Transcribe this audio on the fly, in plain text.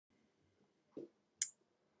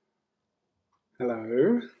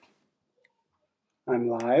Hello, I'm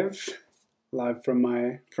live from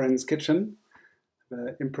my friend's kitchen.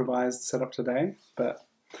 The improvised setup today, but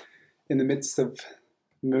in the midst of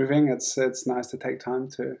moving, it's nice to take time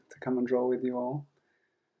to come and draw with you all.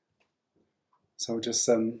 So just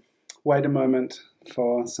wait a moment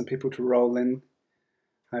for some people to roll in.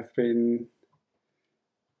 I've been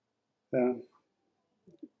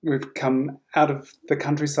we've come out of the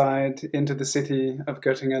countryside into the city of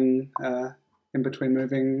Göttingen. In between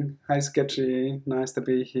moving. Hi, Sketchy, nice to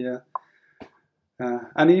be here.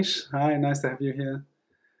 Anish, hi, nice to have you here.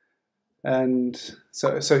 And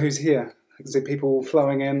so who's here? I can see people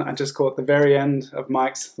flowing in. I just caught the very end of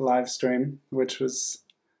Mike's live stream, which was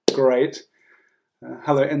great.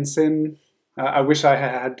 Hello, Ensign. I wish I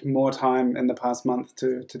had more time in the past month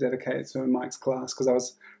to dedicate to Mike's class because I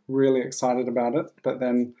was really excited about it. But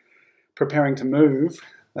then preparing to move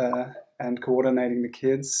and coordinating the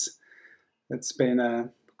kids, it's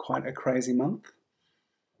been quite a crazy month.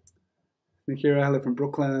 Nikira, hello from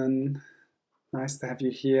Brooklyn. Nice to have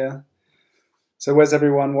you here. So where's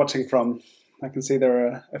everyone watching from? I can see there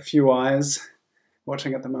are a few eyes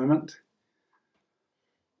watching at the moment.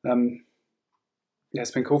 Yeah,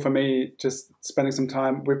 it's been cool for me just spending some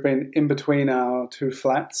time. We've been in between our two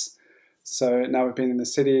flats. So now we've been in the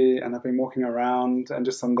city and I've been walking around and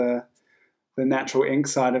just on the natural ink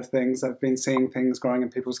side of things, I've been seeing things growing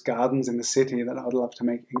in people's gardens in the city that I'd love to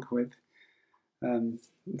make ink with.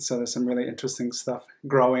 So there's some really interesting stuff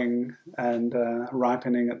growing and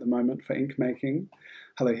ripening at the moment for ink making.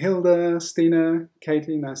 Hello Hilda, Stina,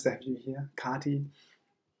 Katie, nice to have you here. Kati,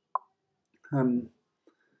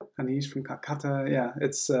 Anish from Calcutta. Yeah,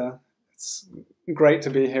 it's great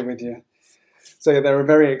to be here with you. So yeah, there are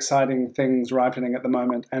very exciting things ripening at the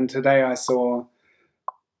moment. And today I saw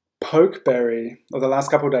pokeberry, or the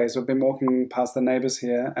last couple of days, we've been walking past the neighbors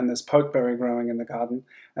here and there's pokeberry growing in the garden.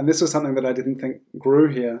 And this was something that I didn't think grew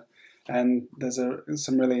here. And there's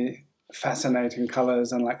some really fascinating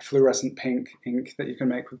colors and like fluorescent pink ink that you can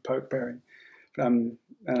make with pokeberry. And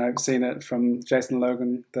I've seen it from Jason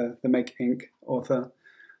Logan, the Make Ink author,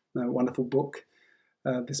 a wonderful book,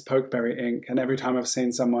 this pokeberry ink. And every time I've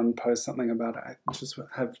seen someone post something about it, I just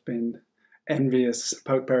have been envious,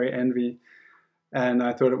 pokeberry envy. And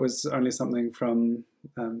I thought it was only something from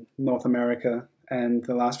North America. And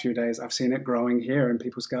the last few days, I've seen it growing here in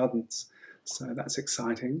people's gardens. So that's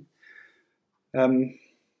exciting. Yeah,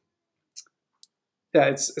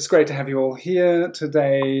 it's great to have you all here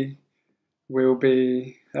today. We'll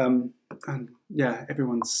be, and yeah,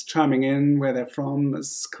 everyone's chiming in where they're from.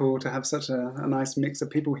 It's cool to have such a nice mix of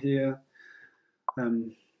people here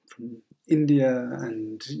from India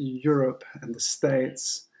and Europe and the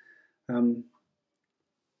States.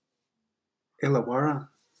 Illawarra,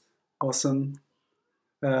 awesome.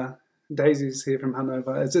 Daisy's here from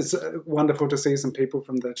Hanover. It's wonderful to see some people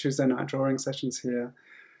from the Tuesday night drawing sessions here.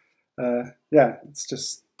 Yeah, it's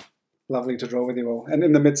just lovely to draw with you all. And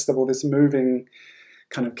in the midst of all this moving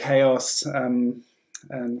kind of chaos, and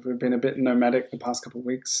we've been a bit nomadic the past couple of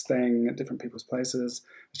weeks, staying at different people's places.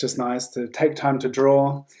 It's just nice to take time to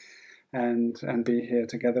draw and be here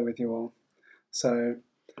together with you all. So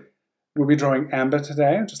we'll be drawing Amber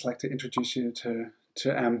today. I'd just like to introduce you to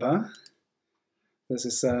Amber. This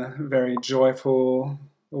is a very joyful,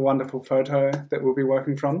 wonderful photo that we'll be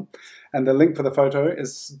working from. And the link for the photo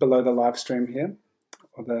is below the live stream here,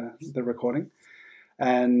 or the recording.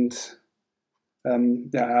 And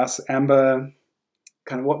yeah, I asked Amber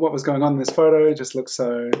kind of what was going on in this photo. It just looked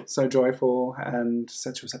so joyful, and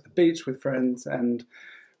said she was at the beach with friends and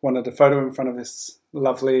wanted a photo in front of this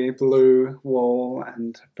lovely blue wall,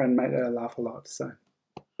 and a friend made her laugh a lot. So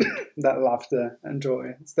that laughter and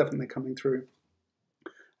joy is definitely coming through.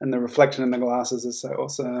 And the reflection in the glasses is so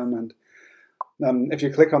awesome. And if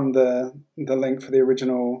you click on the link for the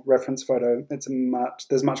original reference photo,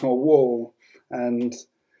 there's much more wall, and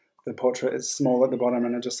the portrait is small at the bottom,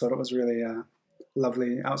 and I just thought it was really a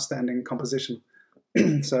lovely, outstanding composition.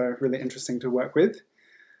 So really interesting to work with.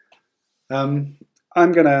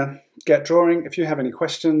 I'm going to get drawing. If you have any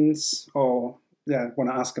questions or want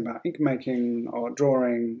to ask about ink making or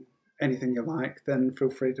drawing, anything you like, then feel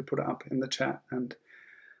free to put it up in the chat, and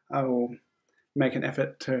I will make an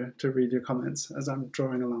effort to read your comments as I'm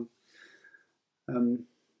drawing along.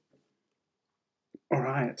 All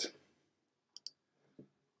right.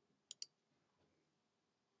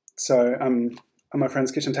 So on my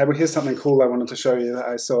friend's kitchen table, here's something cool I wanted to show you that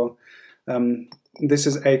I saw. This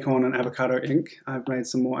is acorn and avocado ink. I've made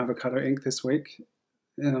some more avocado ink this week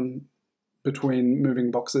between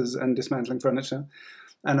moving boxes and dismantling furniture.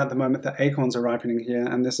 And at the moment, the acorns are ripening here.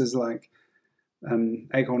 And this is like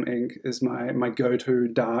Acorn ink is my go-to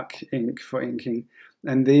dark ink for inking.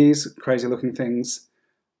 And these crazy looking things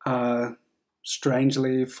are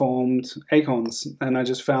strangely formed acorns. And I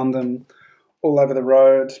just found them all over the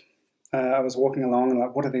road. I was walking along and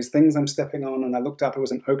like, what are these things I'm stepping on? And I looked up, it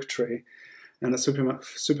was an oak tree. And it's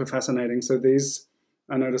super fascinating. So these,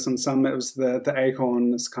 I noticed on some, it was the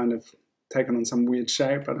acorn is kind of taken on some weird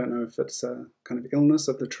shape. I don't know if it's a kind of illness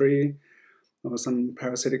of the tree or some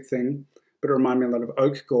parasitic thing, but it reminded me a lot of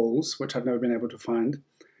oak galls, which I've never been able to find.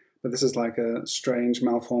 But this is like a strange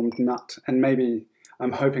malformed nut, and maybe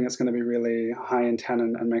I'm hoping it's going to be really high in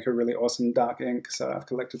tannin and make a really awesome dark ink. So I've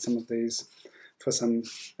collected some of these for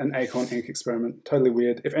an acorn ink experiment. Totally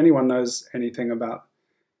weird. If anyone knows anything about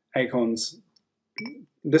acorns,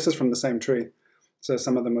 this is from the same tree. So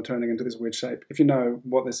some of them are turning into this weird shape. If you know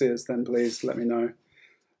what this is, then please let me know.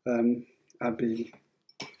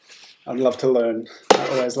 I'd love to learn. I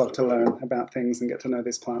always love to learn about things and get to know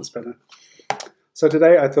these plants better. So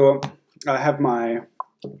today I thought I have my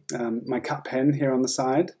cut pen here on the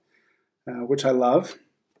side, which I love.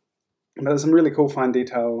 But there's some really cool fine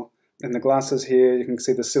detail in the glasses here. You can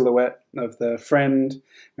see the silhouette of the friend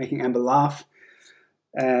making Amber laugh.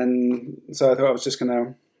 And so I thought I was just going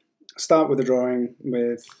to start with a drawing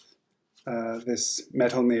with this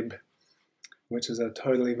metal nib, which is a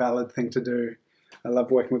totally valid thing to do. I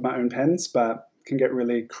love working with my own pens, but can get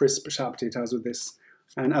really crisp, sharp details with this.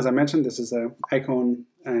 And as I mentioned, this is a acorn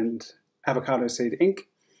and avocado seed ink.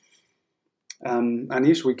 And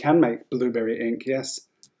usually we can make blueberry ink, yes.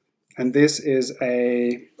 And this is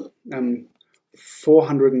a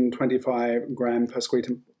 425 gram per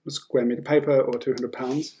square meter paper, or 200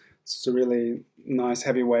 pounds. It's a really nice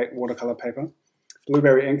heavyweight watercolor paper.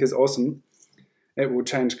 Blueberry ink is awesome. It will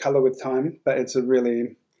change color with time, but it's a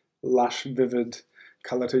really lush, vivid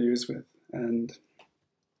color to use with. And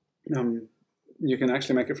you can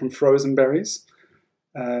actually make it from frozen berries,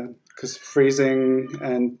 because freezing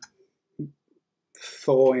and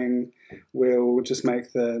thawing will just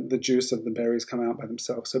make the juice of the berries come out by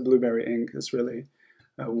themselves. So blueberry ink is really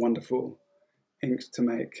a wonderful ink to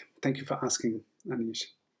make. Thank you for asking, Anish.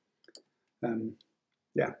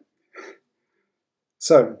 Yeah.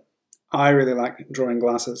 So I really like drawing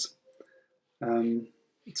glasses.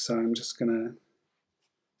 So I'm just gonna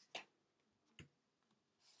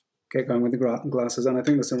get going with the glasses, and I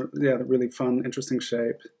think there's a really fun, interesting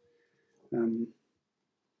shape in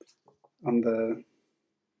the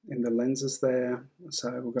lenses there. So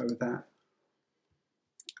we'll go with that.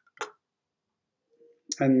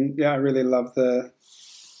 And yeah, I really love the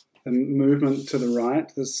movement to the right.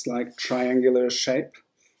 This like triangular shape,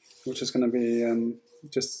 which is going to be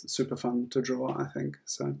just super fun to draw, I think.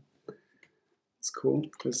 So it's cool.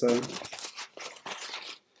 There's I've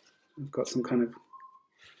got some kind of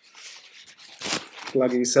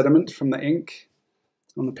gluggy sediment from the ink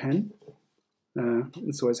on the pen.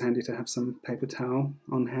 It's always handy to have some paper towel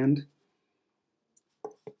on hand.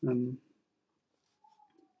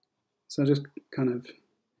 So just kind of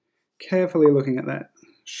carefully looking at that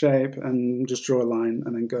shape and just draw a line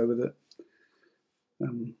and then go with it,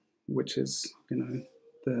 which is, you know,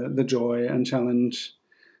 the joy and challenge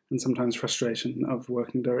and sometimes frustration of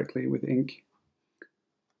working directly with ink.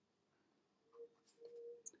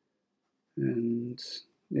 And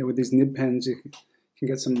yeah, with these nib pens you can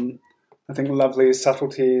get some, I think, lovely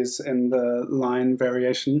subtleties in the line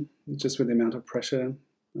variation just with the amount of pressure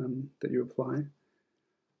that you apply.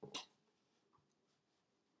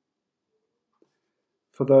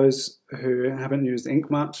 For those who haven't used ink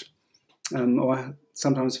much, or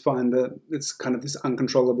sometimes find that it's kind of this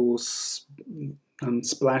uncontrollable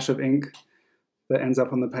splash of ink that ends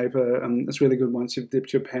up on the paper, it's really good once you've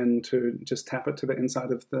dipped your pen to just tap it to the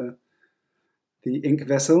inside of the ink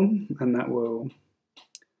vessel, and that will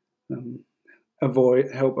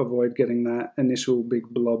help avoid getting that initial big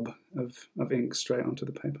blob of ink straight onto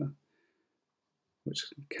the paper, which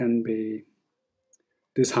can be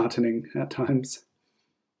disheartening at times.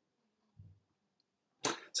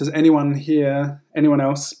 So has anyone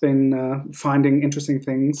else been finding interesting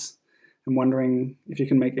things and wondering if you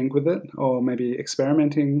can make ink with it, or maybe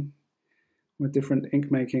experimenting with different ink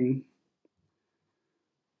making?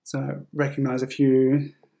 So I recognize a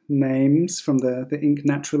few names from the Ink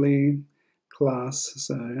Naturally class.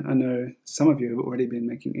 So I know some of you have already been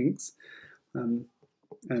making inks, and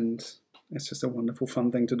it's just a wonderful,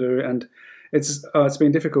 fun thing to do. And it's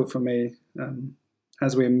been difficult for me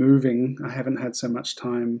as we're moving. I haven't had so much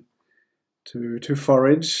time to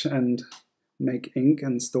forage and make ink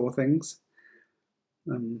and store things.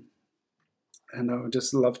 And I would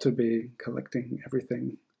just love to be collecting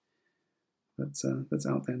everything that's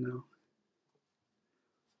out there now.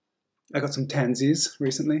 I got some tansies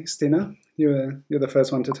recently. Stina, you're the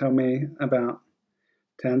first one to tell me about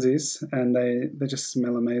tansies, and they just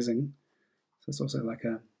smell amazing. So it's also like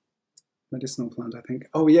a medicinal plant, I think.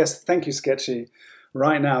 Oh yes, thank you, Sketchy.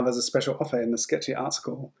 Right now there's a special offer in the Sketchy Art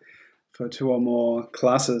School for 2 or more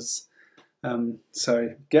classes.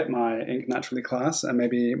 So get my Ink Naturally class and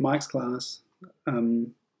maybe Mike's class,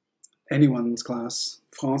 anyone's class.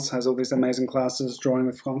 France has all these amazing classes, drawing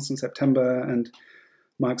with France in September, and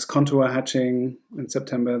Mike's contour hatching in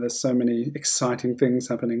September. There's so many exciting things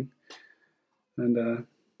happening, and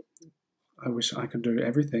I wish I could do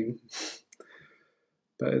everything.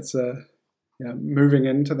 But it's moving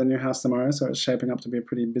into the new house tomorrow, so it's shaping up to be a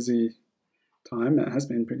pretty busy time. It has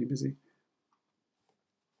been pretty busy.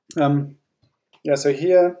 So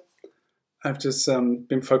here I've just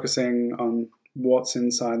been focusing on what's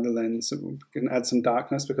inside the lens. We can add some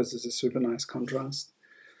darkness because there's a super nice contrast.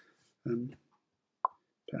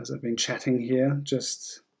 As I've been chatting here,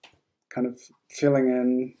 just kind of filling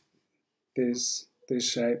in these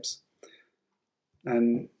shapes,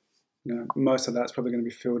 and most of that's probably going to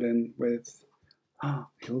be filled in with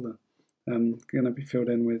Hilda. Going to be filled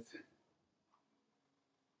in with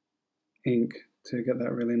ink to get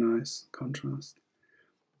that really nice contrast,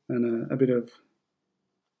 and a little bit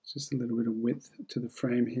of width to the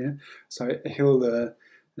frame here. So Hilda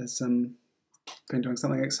has been doing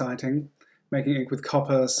something exciting, making ink with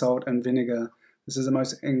copper, salt, and vinegar. This is the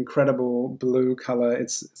most incredible blue color.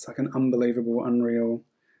 It's like an unbelievable, unreal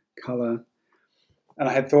color. And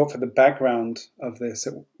I had thought for the background of this,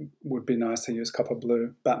 it would be nice to use copper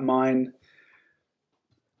blue, but mine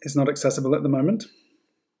is not accessible at the moment.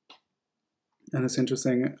 And it's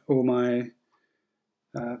interesting, all my,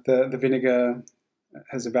 the vinegar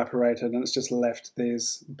has evaporated and it's just left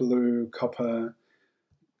these blue, copper,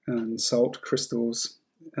 and salt crystals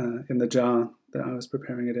in the jar that I was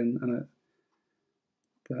preparing it in, and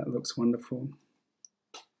that looks wonderful.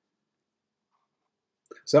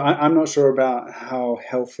 So I'm not sure about how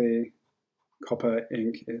healthy copper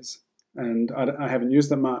ink is, and I haven't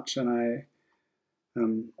used it much, and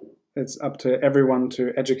it's up to everyone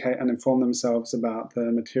to educate and inform themselves about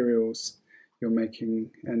the materials you're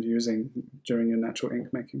making and using during your natural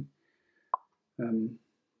ink making.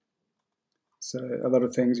 So a lot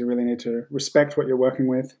of things you really need to respect what you're working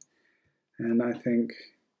with, and I think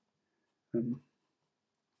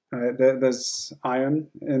there's iron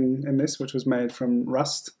in this, which was made from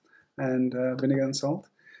rust and vinegar and salt.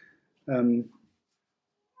 And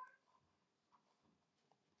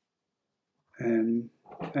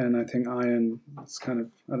I think iron is kind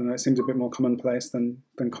of, I don't know, it seems a bit more commonplace than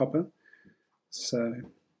copper. So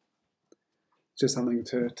just something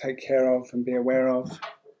to take care of and be aware of.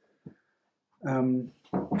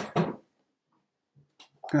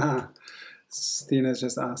 Stina's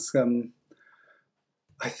just asked,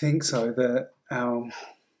 I think so, that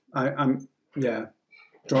I'm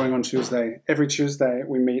drawing on Tuesday. Every Tuesday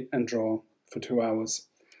we meet and draw for 2 hours.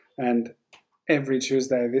 And every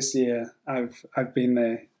Tuesday this year I've been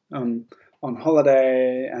there on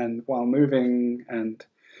holiday and while moving, and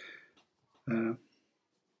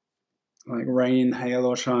like rain, hail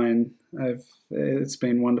or shine, it's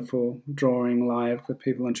been wonderful drawing live with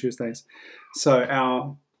people on Tuesdays. So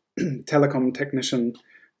our telecom technician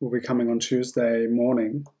will be coming on Tuesday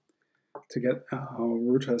morning to get our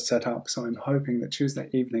router set up. So I'm hoping that Tuesday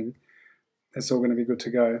evening it's all going to be good to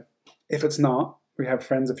go. If it's not, we have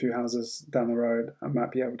friends a few houses down the road. I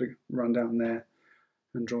might be able to run down there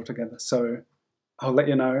and draw together. So I'll let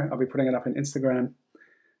you know. I'll be putting it up on Instagram.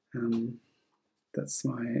 That's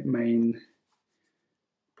my main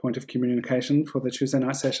point of communication for the Tuesday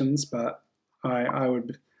night sessions, but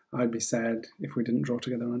I'd be sad if we didn't draw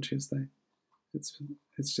together on Tuesday. It's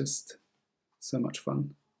just so much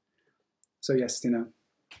fun. So yes,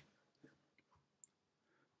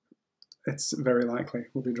 it's very likely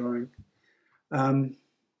we'll be drawing.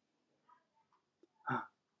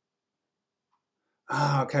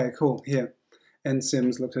 Okay, cool. Here, N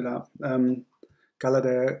Sims looked it up.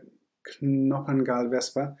 Galade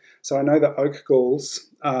Knoppengalvesper. So I know that oak galls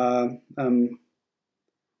are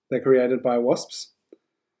they're created by wasps.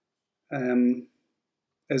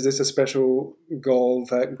 Is this a special gall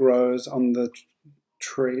that grows on the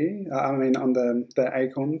tree? I mean, on the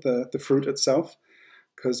acorn, the fruit itself,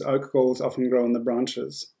 because oak galls often grow on the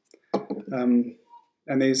branches. And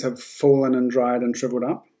these have fallen and dried and shriveled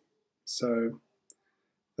up, so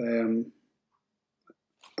they're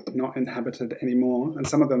not inhabited anymore. And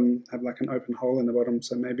some of them have like an open hole in the bottom,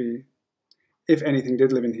 so maybe if anything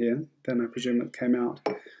did live in here, then I presume it came out.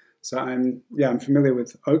 So I'm familiar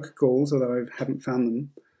with oak galls, although I haven't found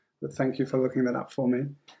them. But thank you for looking that up for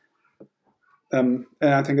me. And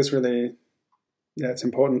I think it's really, yeah, it's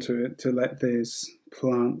important to let these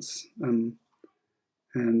plants and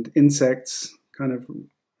insects kind of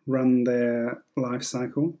run their life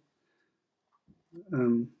cycle.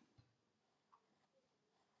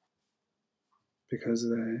 Because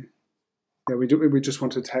we just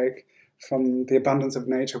want to take from the abundance of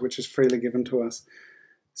nature, which is freely given to us.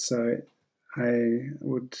 So I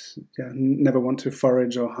would never want to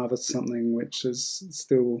forage or harvest something which is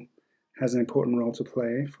still has an important role to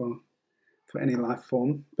play for any life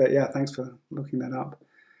form. But yeah, thanks for looking that up.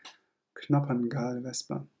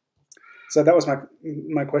 Knappengalvespa. So that was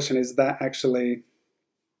my question: is that actually,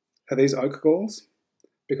 are these oak galls?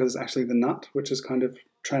 Because it's actually the nut which is kind of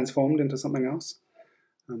transformed into something else.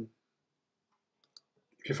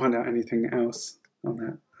 If you find out anything else on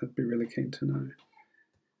that, I'd be really keen to know.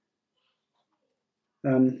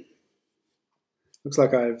 Looks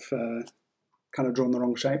like I've kind of drawn the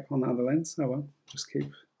wrong shape on the other lens. Oh well, just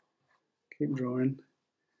keep drawing.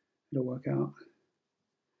 It'll work out.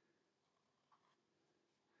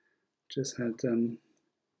 Just had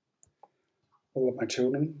all of my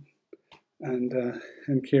children and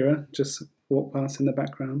Kira just walk past in the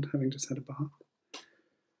background, having just had a bath.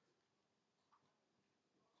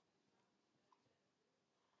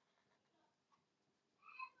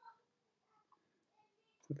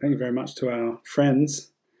 So thank you very much to our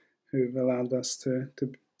friends who've allowed us to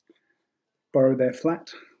borrow their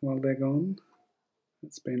flat while they're gone.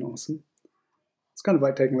 It's been awesome. It's kind of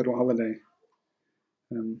like taking a little holiday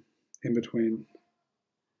in between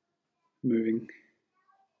moving.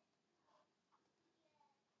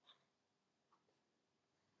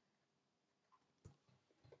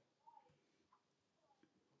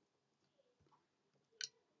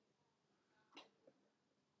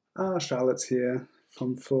 Ah, Charlotte's here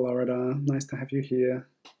from Florida. Nice to have you here.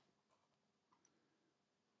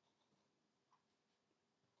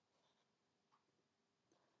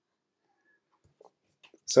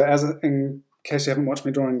 So in case you haven't watched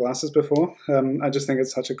me drawing glasses before, I just think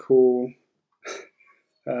it's such a cool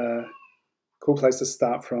place to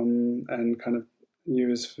start from and kind of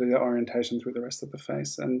use for the orientation through the rest of the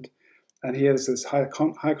face. And here there's this high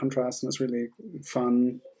contrast, and it's really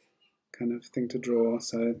fun kind of thing to draw.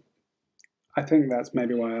 So I think that's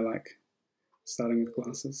maybe why I like starting with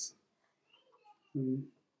glasses.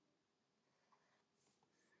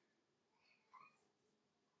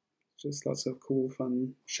 Just lots of cool,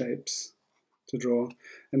 fun shapes to draw.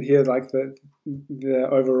 And here, like the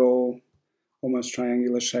overall almost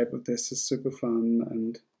triangular shape of this is super fun,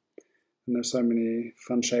 and there's so many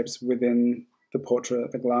fun shapes within the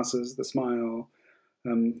portrait, the glasses, the smile,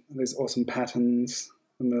 these awesome patterns,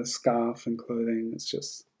 and the scarf and clothing. It's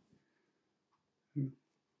just,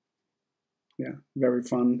 yeah, very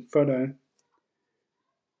fun photo.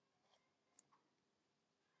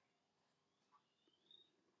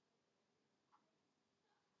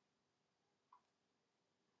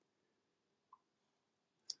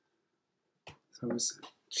 So I was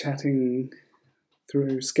chatting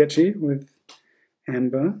through Sketchy with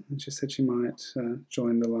Amber, and she said she might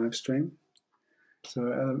join the live stream. So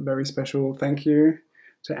a very special thank you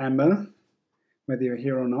to Amber, whether you're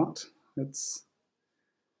here or not. It's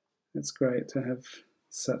great to have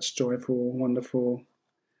such joyful, wonderful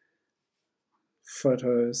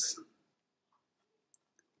photos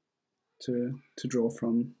to draw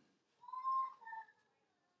from.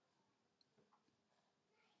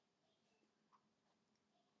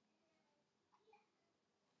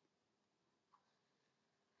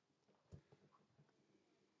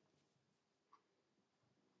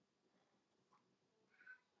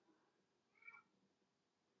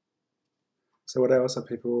 So what else are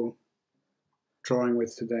people drawing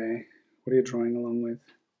with today? What are you drawing along with?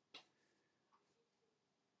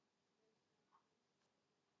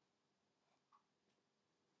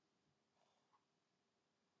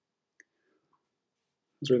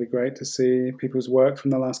 It's really great to see people's work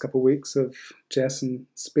from the last couple of weeks of Jess and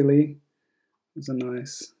Spilly. It was a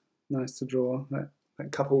nice to draw that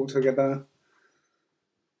couple together.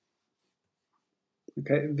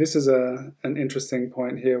 Okay, this is an interesting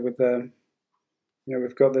point here with the,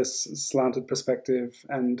 we've got this slanted perspective,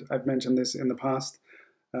 and I've mentioned this in the past.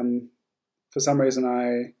 For some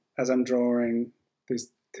reason, as I'm drawing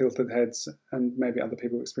these tilted heads, and maybe other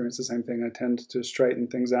people experience the same thing, I tend to straighten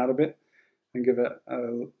things out a bit and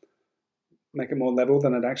make it more level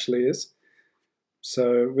than it actually is.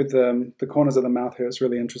 So with the corners of the mouth here, it's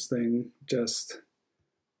really interesting just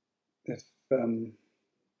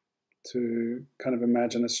to kind of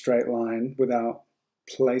imagine a straight line without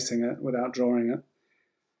placing it, without drawing it.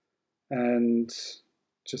 And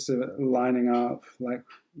just lining up like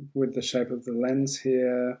with the shape of the lens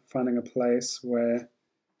here, finding a place where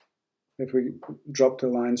if we dropped a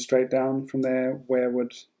line straight down from there, where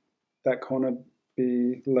would that corner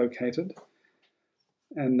be located?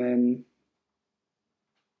 And then,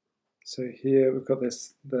 so here we've got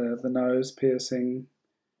the nose piercing,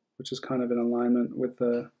 which is kind of in alignment with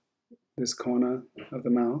this corner of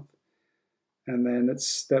the mouth. And then it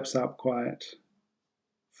steps up quite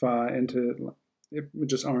far into, we're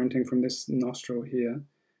just orienting from this nostril here.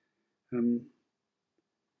 And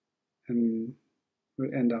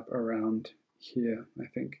we end up around here, I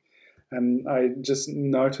think. And I just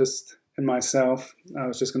noticed in myself, I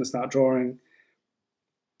was just going to start drawing,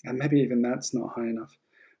 and maybe even that's not high enough,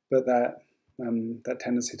 but that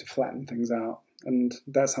tendency to flatten things out. And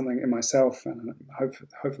that's something in myself, and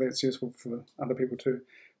hopefully it's useful for other people too,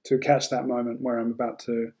 to catch that moment where I'm about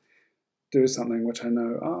to do something which I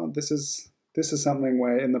know, oh, this is something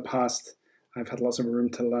where in the past I've had lots of room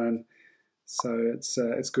to learn. So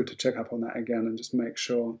it's good to check up on that again and just make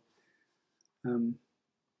sure that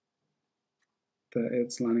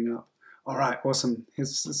it's lining up. All right, awesome.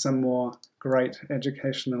 Here's some more great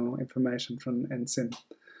educational information from NSIM.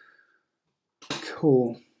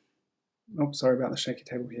 Cool. Oh, sorry about the shaky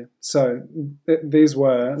table here. So these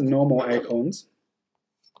were normal acorns,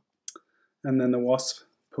 and then the wasp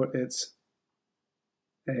put its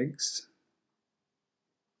eggs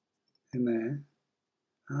in there.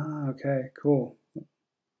 Ah, okay, cool.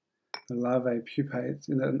 The larvae pupate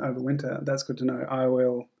and overwinter. That's good to know. I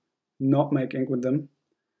will not make ink with them.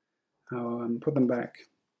 I'll put them back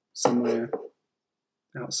somewhere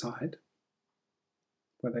outside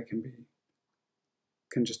where they can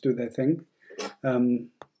just do their thing.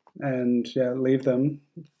 And yeah, leave them.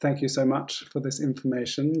 Thank you so much for this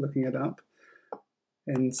information, looking it up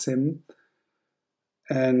in Sim.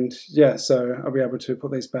 And yeah, so I'll be able to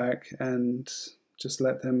put these back and just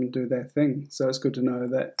let them do their thing. So it's good to know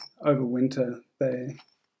that over winter they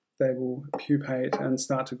will pupate and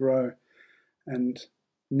start to grow. And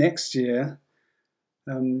next year,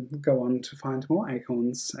 go on to find more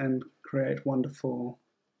acorns and create wonderful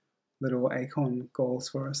little acorn galls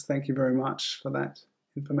for us. Thank you very much for that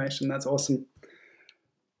information. That's awesome.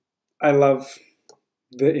 I love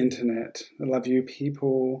the internet. I love you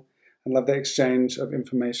people. I love the exchange of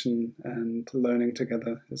information and learning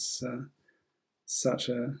together. It's such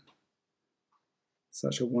a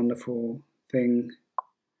wonderful thing.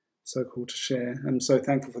 So cool to share. I'm so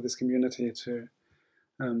thankful for this community to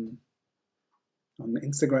on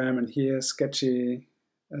Instagram and here, Sketchy.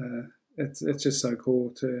 It's just so cool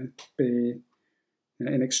to be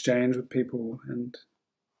in exchange with people and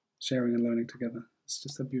sharing and learning together. It's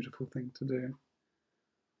just a beautiful thing to do.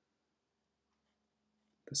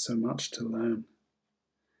 There's so much to learn.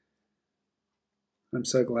 I'm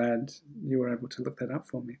so glad you were able to look that up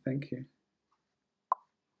for me. Thank you.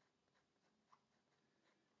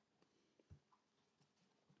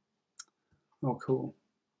 Oh, cool.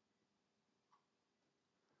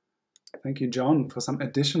 Thank you, John, for some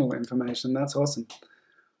additional information. That's awesome.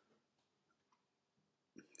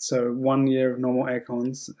 So 1 year of normal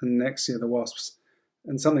acorns and next year the wasps.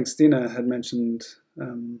 And something Stina had mentioned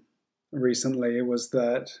recently was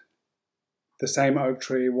that the same oak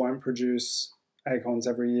tree won't produce acorns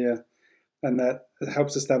every year, and that it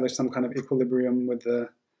helps establish some kind of equilibrium with the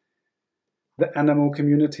animal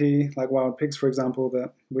community, like wild pigs, for example,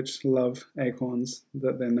 which love acorns,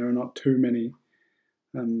 that then there are not too many.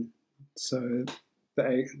 So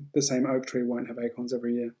the same oak tree won't have acorns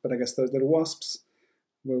every year, but I guess those little wasps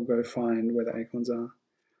will go find where the acorns are.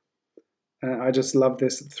 I just love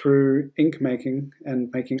this through ink making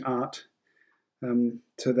and making art,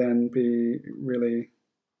 to then be really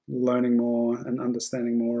learning more and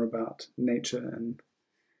understanding more about nature and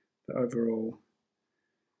the overall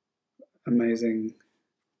amazing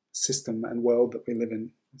system and world that we live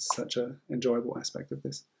in. It's such an enjoyable aspect of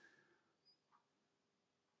this.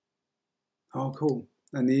 Oh, cool.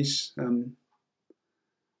 Anish, a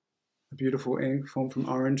beautiful ink formed from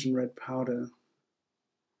orange and red powder.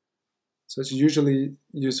 So it's usually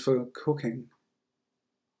used for cooking.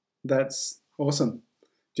 That's awesome.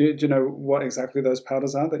 Do you know what exactly those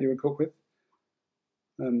powders are that you would cook with?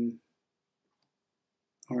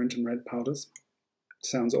 Orange and red powders.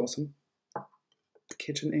 Sounds awesome.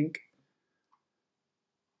 Kitchen ink.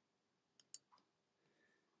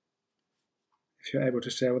 If you're able to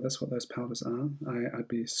share with us what those powders are, I'd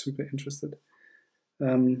be super interested.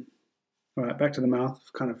 All right, back to the mouth.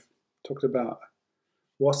 I've kind of talked about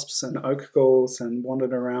wasps and oak galls and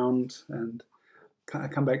wandered around, and I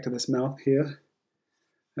come back to this mouth here.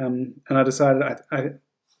 And I decided I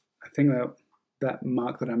think that that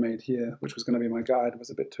mark that I made here, which was going to be my guide, was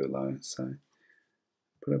a bit too low. So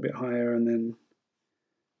put it a bit higher, and then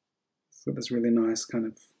got this really nice kind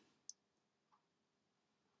of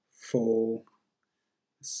fall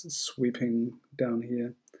sweeping down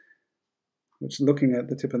here, which looking at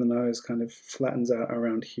the tip of the nose kind of flattens out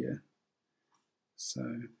around here. So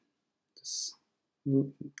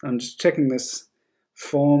I'm just checking this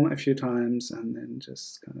form a few times and then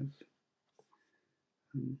just kind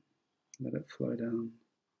of let it flow down.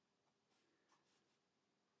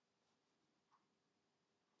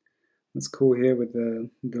 It's cool here with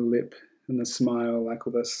the lip and the smile, like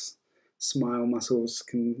all this smile muscles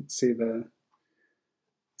can see the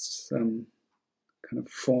kind of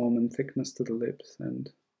form and thickness to the lips,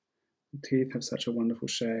 and the teeth have such a wonderful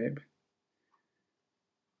shape.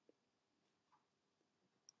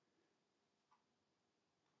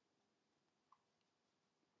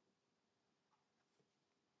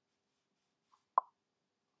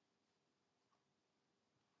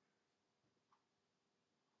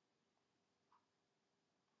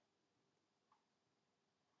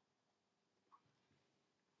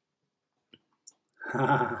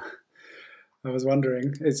 I was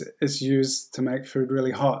wondering, it's used to make food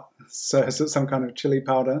really hot. So is it some kind of chili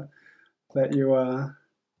powder that you are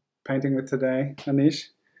painting with today, Anish?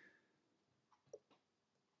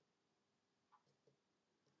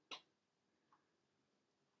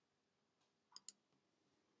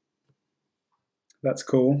 That's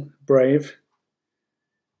cool. Brave.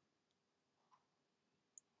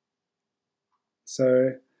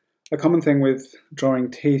 So a common thing with drawing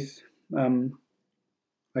teeth,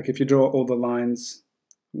 like if you draw all the lines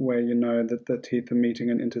where you know that the teeth are meeting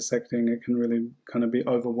and intersecting, it can really kind of be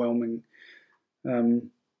overwhelming.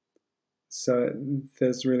 So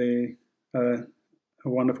there's really a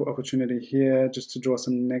wonderful opportunity here just to draw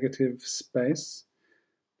some negative space.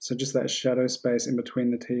 So just that shadow space in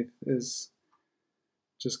between the teeth is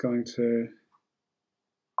just going to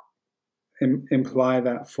imply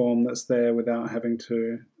that form that's there without having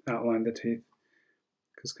to outline the teeth.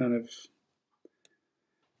 Because kind of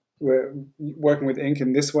we're working with ink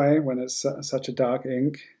in this way when it's such a dark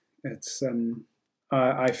ink, it's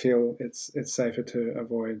I feel it's safer to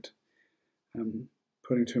avoid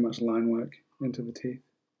putting too much line work into the teeth.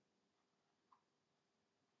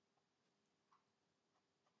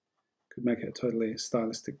 Could make it a totally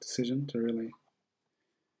stylistic decision to really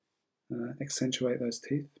accentuate those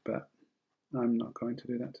teeth, but I'm not going to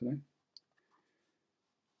do that today.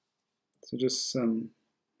 So just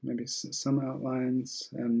maybe some outlines,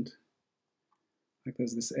 and like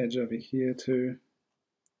there's this edge over here too,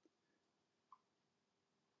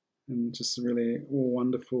 and just a really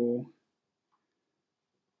wonderful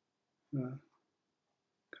kind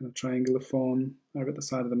of triangular form over at the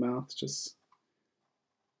side of the mouth, just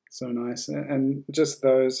so nice. And just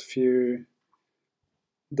those few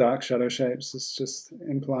dark shadow shapes is just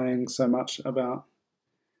implying so much about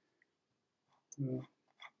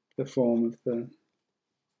the form of the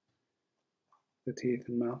teeth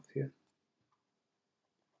and mouth here.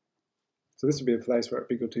 So this would be a place where it'd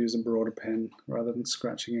be good to use a broader pen rather than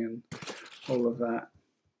scratching in all of that,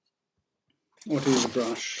 or to use a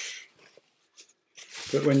brush.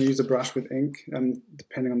 But when you use a brush with ink,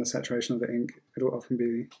 depending on the saturation of the ink, it'll often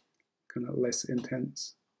be kind of less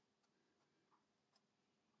intense.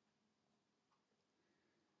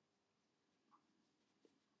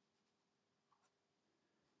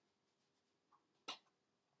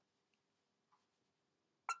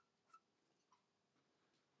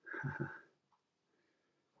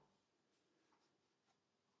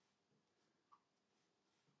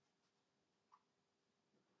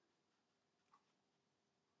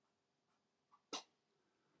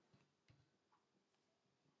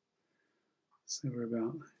 So we're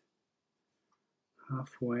about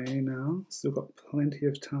halfway now, still got plenty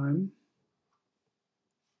of time.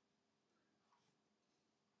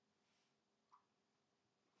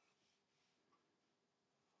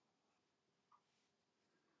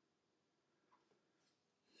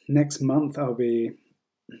 Next month I'll be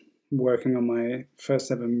working on my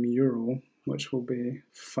first ever mural, which will be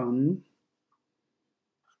fun.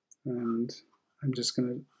 And I'm just going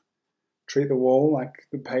to treat the wall like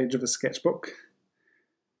the page of a sketchbook.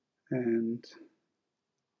 And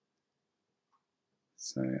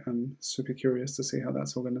so I'm super curious to see how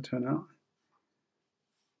that's all going to turn out.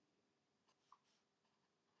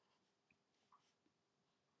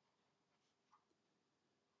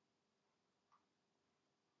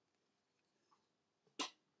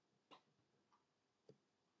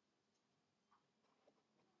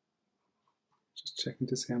 Just checking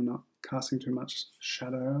to see I'm not casting too much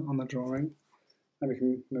shadow on the drawing. And we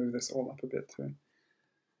can move this all up a bit too.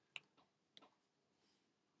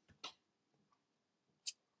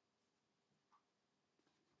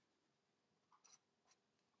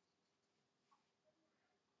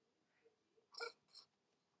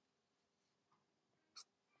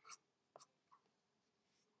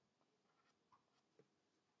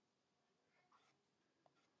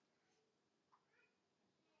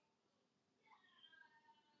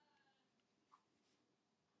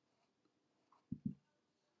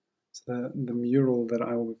 So the mural that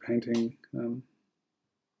I will be painting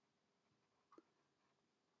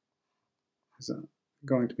is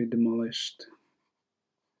going to be demolished.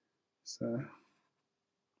 So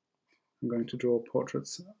I'm going to draw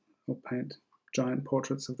portraits or paint giant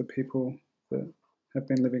portraits of the people that have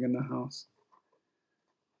been living in the house.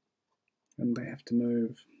 And they have to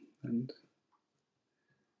move, and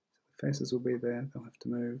the faces will be there, they'll have to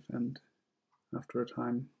move, and after a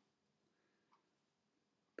time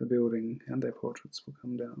the building and their portraits will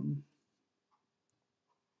come down.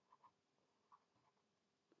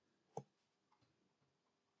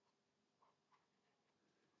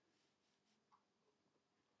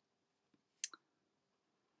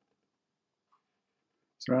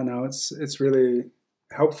 So right now it's really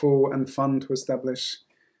helpful and fun to establish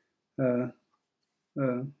your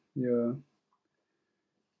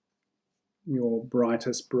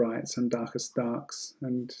brightest brights and darkest darks.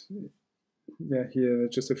 And yeah, here are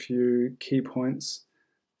just a few key points.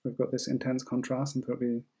 We've got this intense contrast, and thought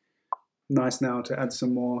it'd be nice now to add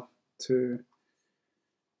some more to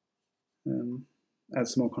add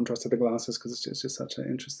some more contrast to the glasses, because it's just such an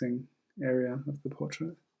interesting area of the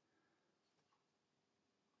portrait.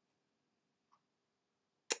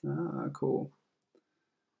 Ah, cool.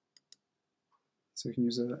 So you can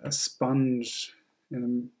use a sponge in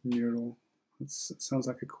a mural. It sounds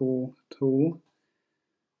like a cool tool.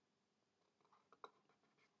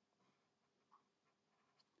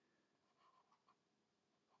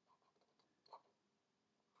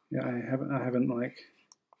 Yeah, I haven't like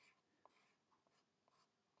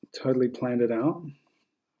totally planned it out.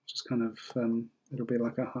 Just kind of it'll be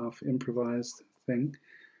like a half improvised thing.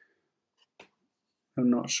 I'm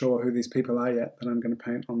not sure who these people are yet that I'm going to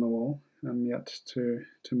paint on the wall. I'm yet to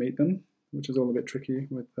meet them, which is all a bit tricky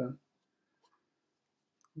with the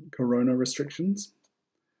corona restrictions.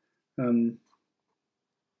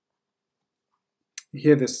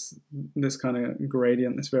 Here, this kind of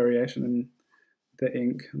gradient, this variation in the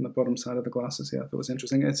ink on the bottom side of the glasses here, I thought was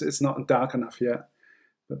interesting. It's not dark enough yet,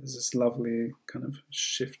 but there's this lovely kind of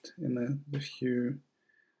shift in the hue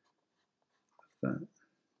of that.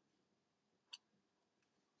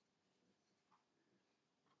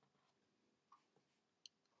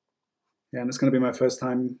 Yeah, and it's going to be my first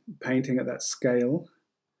time painting at that scale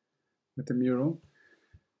with the mural.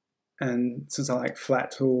 And since I like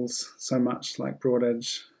flat tools so much, like broad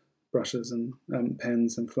edge brushes and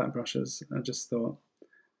pens and flat brushes, I just thought,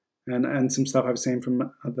 and some stuff I've seen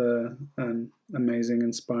from other amazing,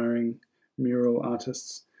 inspiring mural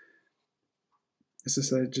artists, is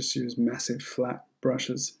just they just use massive flat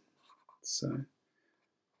brushes. So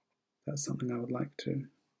that's something I would like to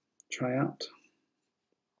try out.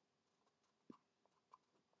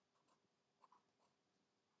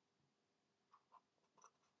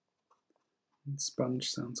 And sponge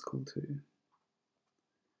sounds cool too.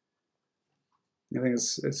 I think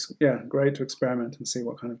it's yeah, great to experiment and see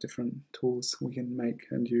what kind of different tools we can make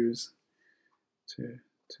and use to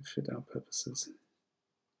fit our purposes.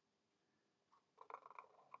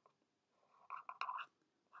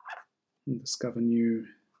 And discover new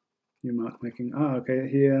mark making. Ah, okay,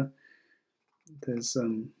 here there's I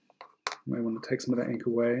want to take some of that ink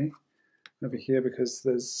away over here, because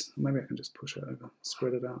there's, maybe I can just push it over,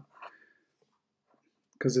 spread it out,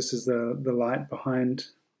 because this is the light behind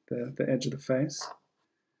the edge of the face.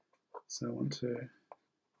 So I want to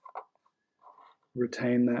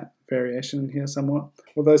retain that variation in here somewhat.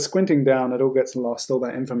 Although squinting down, it all gets lost, all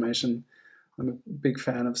that information. I'm a big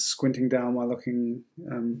fan of squinting down while looking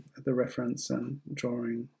at the reference and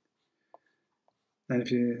drawing. And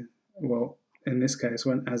if you, well, in this case,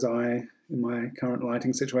 in my current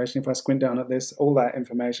lighting situation, if I squint down at this, all that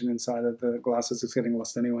information inside of the glasses is getting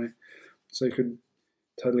lost anyway. So you could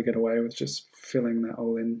totally get away with just filling that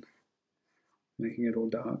all in, making it all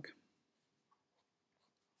dark.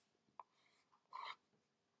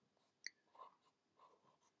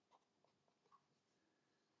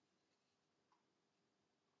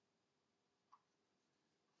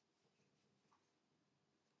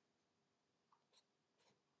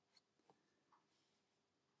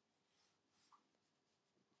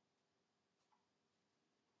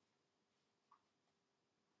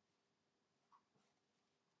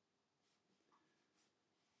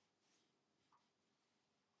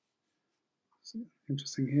 So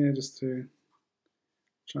interesting here, just to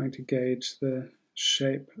trying to gauge the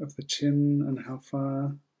shape of the chin and how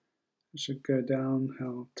far it should go down,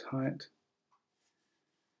 how tight.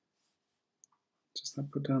 Just I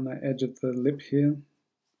put down that edge of the lip here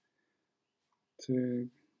to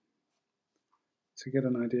get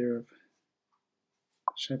an idea of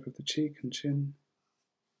the shape of the cheek and chin.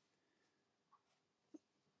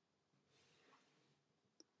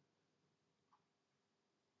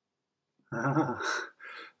 Ah,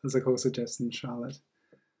 that's a cool suggestion, Charlotte.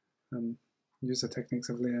 Use the techniques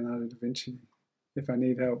of Leonardo da Vinci if I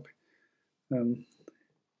need help.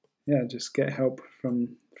 Yeah, just get help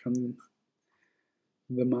from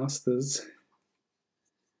the masters.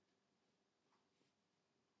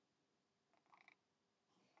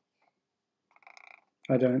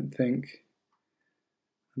 I don't think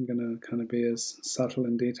I'm going to kind of be as subtle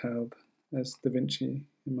and detailed as Da Vinci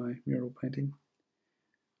in my mural painting.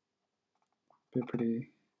 Be pretty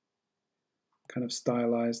kind of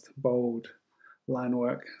stylized, bold line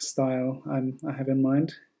work style I have in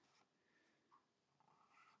mind.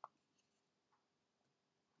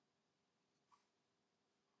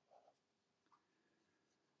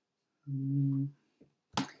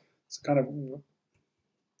 So kind of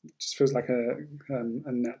just feels like a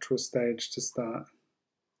natural stage to start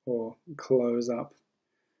or close up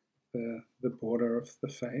the border of the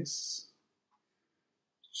face,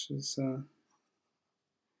 which is to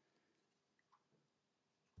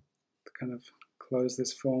kind of close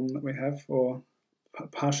this form that we have, or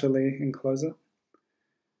partially enclose it,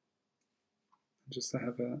 just to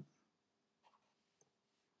have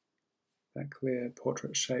that clear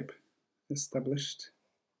portrait shape established.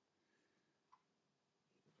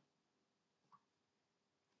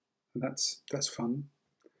 And that's fun.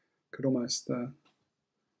 Could almost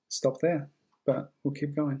stop there, but we'll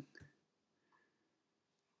keep going.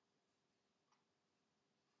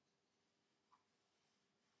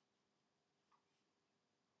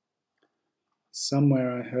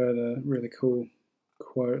 Somewhere I heard a really cool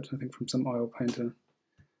quote, I think from some oil painter.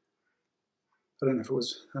 I don't know if it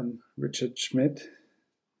was Richard Schmidt,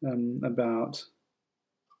 about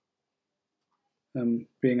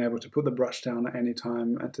being able to put the brush down at any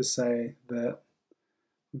time and to say that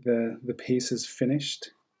the piece is finished.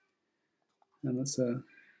 And that's I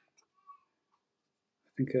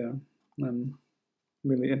think a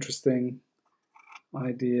really interesting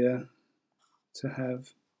idea to have,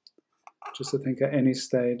 just to think at any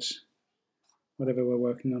stage whatever we're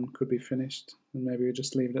working on could be finished, and maybe we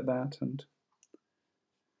just leave it at that. And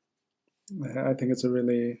I think it's a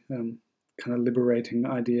really kind of liberating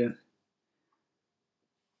idea,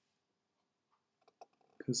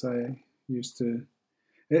 because I used to,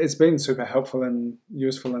 it's been super helpful and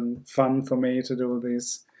useful and fun for me to do all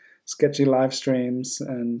these sketchy live streams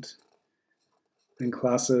and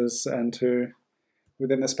classes, and to,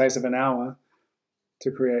 within the space of an hour, to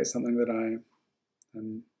create something that I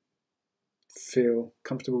feel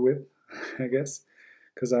comfortable with, I guess,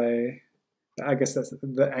 because I guess that's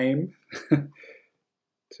the aim,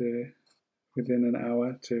 to within an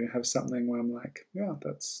hour to have something where I'm like, yeah,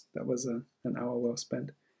 that was an hour well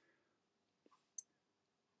spent.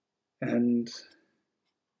 And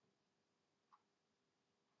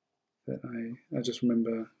that I just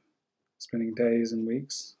remember spending days and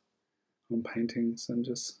weeks on paintings and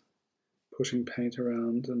just pushing paint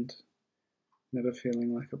around and never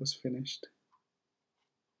feeling like it was finished.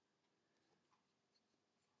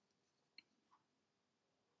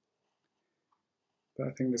 But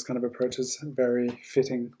I think this kind of approach is very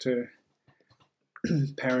fitting to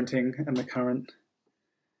parenting and the current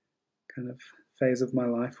kind of phase of my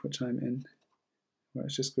life which I'm in, where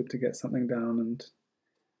it's just good to get something down,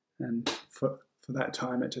 and for that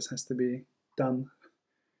time it just has to be done,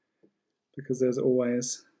 because there's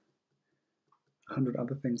always 100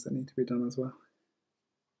 other things that need to be done as well.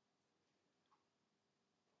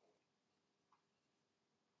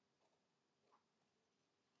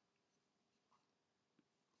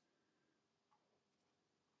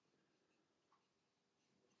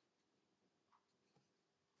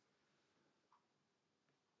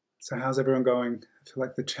 So how's everyone going? I feel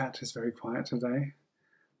like the chat is very quiet today.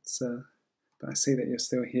 But I see that you're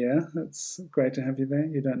still here. It's great to have you there.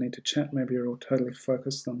 You don't need to chat. Maybe you're all totally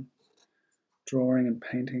focused on drawing and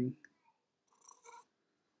painting.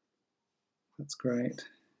 That's great.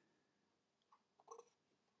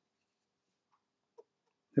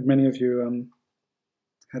 Have many of you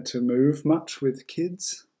had to move much with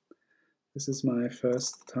kids? This is my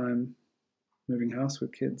first time moving house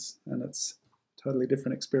with kids, and it's a totally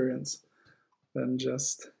different experience than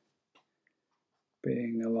just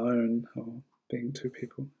being alone or being two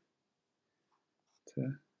people.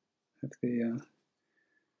 to have the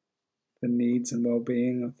needs and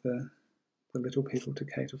well-being of the little people to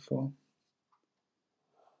cater for.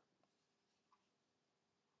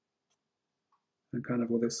 And kind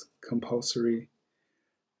of all this compulsory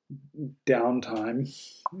downtime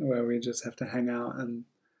where we just have to hang out and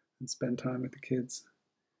spend time with the kids.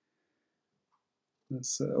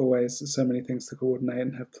 There's always so many things to coordinate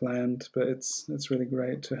and have planned, but it's really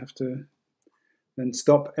great to have to then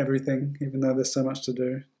stop everything, even though there's so much to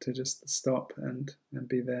do, to just stop and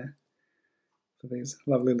be there for these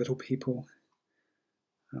lovely little people.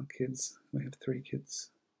 Our kids, we have 3 kids.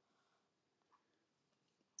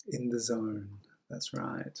 In the zone, that's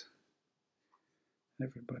right.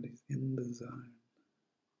 Everybody's in the zone.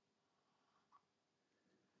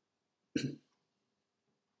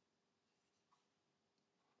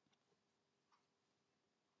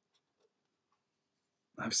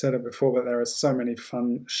 I've said it before, but there are so many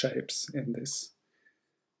fun shapes in this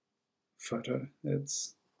photo.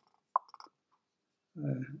 It's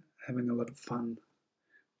having a lot of fun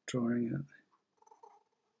drawing it.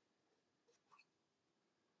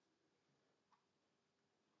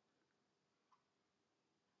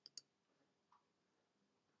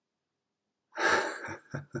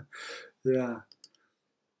 Yeah,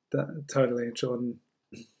 totally, Jordan.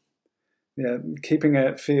 Yeah, keeping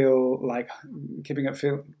it feel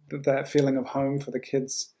that feeling of home for the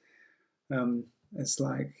kids is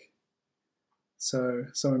like so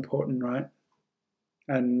important, right?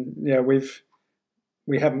 And yeah, we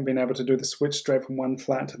haven't been able to do the switch straight from one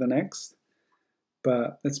flat to the next,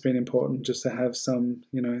 but it's been important just to have some,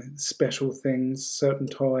 special things, certain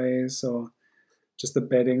toys, or just the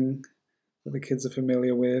bedding that the kids are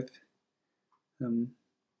familiar with,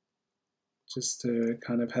 just to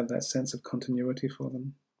kind of have that sense of continuity for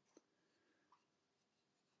them.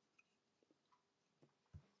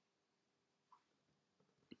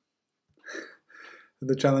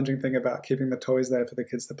 The challenging thing about keeping the toys there for the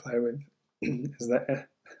kids to play with is that,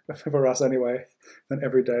 for us anyway, then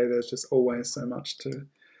every day there's just always so much to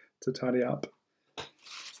tidy up.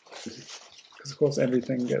 Because of course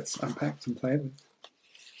everything gets unpacked and played with.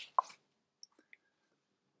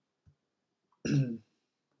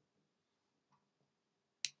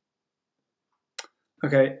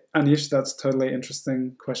 Okay, Anish, that's a totally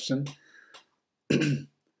interesting question.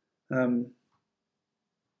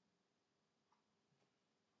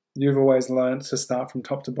 You've always learned to start from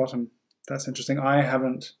top to bottom. That's interesting. I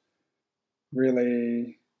haven't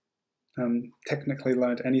really technically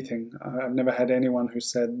learned anything. I've never had anyone who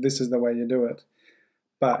said, this is the way you do it.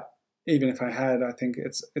 But even if I had, I think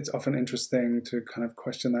it's often interesting to kind of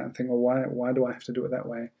question that and think, well, why do I have to do it that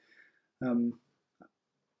way?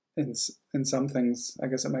 In some things, I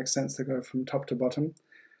guess it makes sense to go from top to bottom.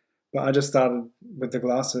 But I just started with the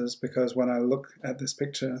glasses because when I look at this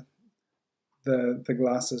picture, the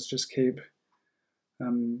glasses just keep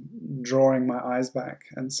drawing my eyes back.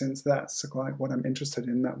 And since that's like what I'm interested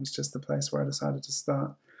in, that was just the place where I decided to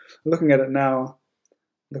start. Looking at it now,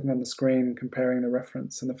 looking on the screen, comparing the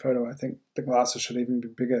reference and the photo, I think the glasses should even be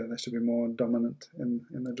bigger. They should be more dominant in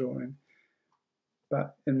the drawing.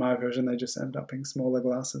 But in my version, they just end up being smaller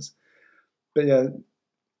glasses. But yeah,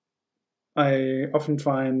 I often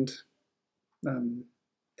find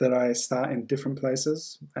that I start in different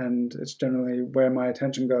places, and it's generally where my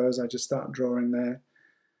attention goes, I just start drawing there.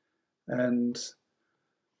 And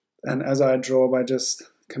as I draw by just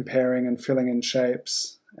comparing and filling in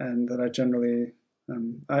shapes, and that I generally,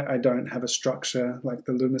 I don't have a structure like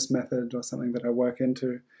the Loomis method or something that I work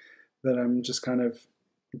into, that I'm just kind of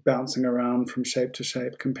bouncing around from shape to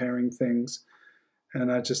shape, comparing things. And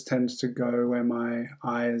I just tend to go where my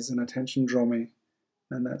eyes and attention draw me.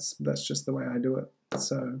 And that's just the way I do it.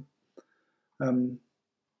 So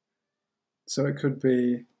it could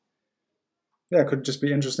be, it could just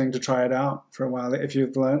be interesting to try it out for a while. If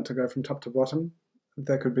you've learned to go from top to bottom,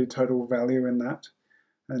 there could be total value in that,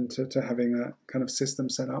 and to having a kind of system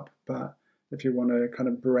set up. But if you want to kind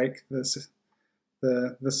of break this,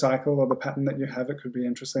 the cycle or the pattern that you have, it could be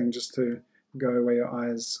interesting just to go where your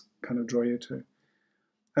eyes kind of draw you to.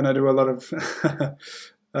 And I do a lot of,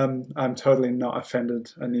 I'm totally not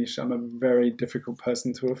offended, Anish. I'm a very difficult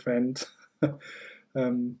person to offend.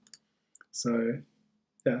 So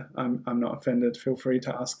yeah, I'm not offended. Feel free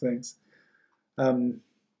to ask things. I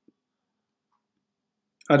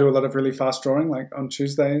do a lot of really fast drawing. Like on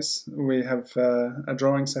Tuesdays, we have a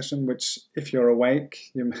drawing session, which if you're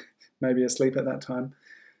awake, you may be asleep at that time,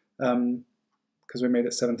 because we meet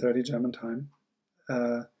at 7:30 German time.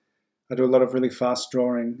 I do a lot of really fast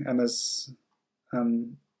drawing, and there's,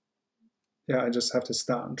 I just have to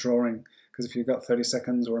start drawing, because if you've got 30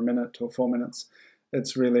 seconds or a minute or 4 minutes,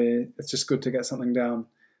 it's just good to get something down.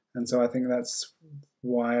 And so I think that's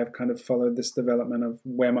why I've kind of followed this development of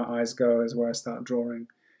where my eyes go is where I start drawing.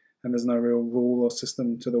 And there's no real rule or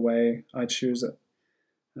system to the way I choose it.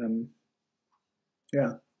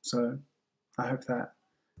 Yeah, so I hope that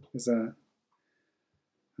is a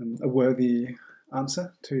worthy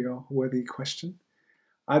answer to your worthy question.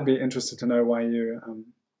 I'd be interested to know why you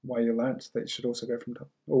learnt that you should also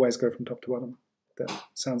always go from top to bottom. That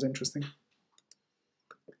sounds interesting.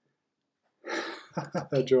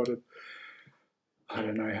 Jordan, I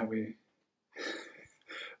don't know how we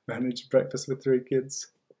manage breakfast with 3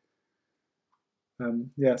 kids.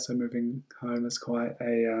 Yeah, so moving home is quite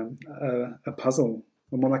a puzzle,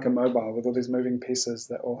 or more like a mobile with all these moving pieces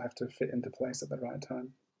that all have to fit into place at the right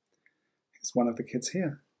time. Here's one of the kids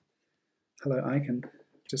here. Hello, Icon.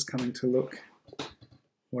 Just coming to look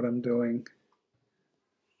what I'm doing.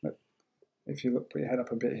 But if you put your head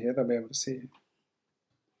up a bit here, they'll be able to see you.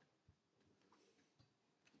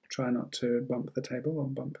 Try not to bump the table or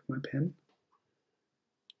bump my pen.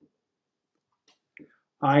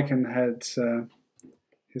 Icon had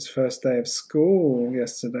his first day of school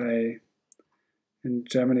yesterday. In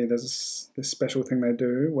Germany, there's this special thing they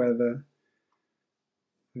do where the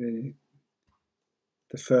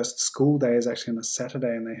first school day is actually on a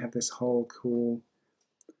Saturday, and they have this whole cool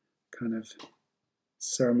kind of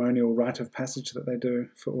ceremonial rite of passage that they do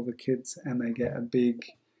for all the kids, and they get a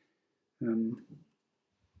big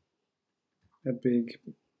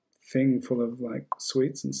thing full of like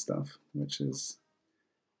sweets and stuff, which is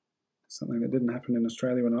something that didn't happen in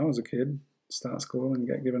Australia when I was a kid. Start school and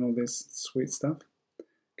get given all this sweet stuff.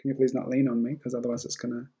 Can you please not lean on me, because otherwise it's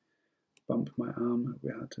going to bump my arm. It'll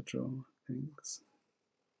be hard to draw things.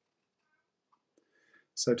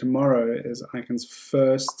 So tomorrow is Icon's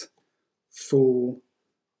first full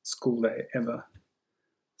school day ever.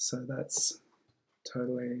 So that's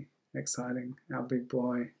totally exciting. Our big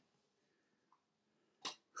boy.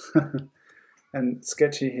 And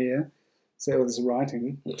Sketchy here, so all this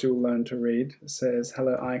writing, which you'll learn to read, says,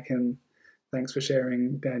 "Hello Icon, thanks for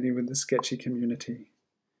sharing Daddy with the Sketchy community."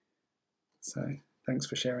 So thanks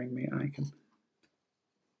for sharing me, Icon.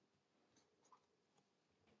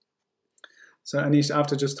 So Anish,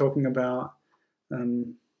 after just talking about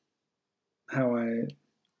how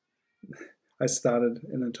I started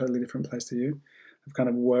in a totally different place to you, I've kind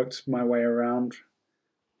of worked my way around,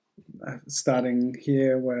 starting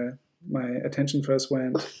here where my attention first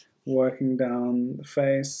went, working down the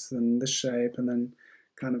face and this shape, and then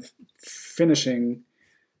kind of finishing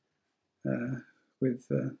with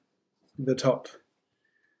the top.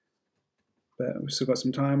 But we've still got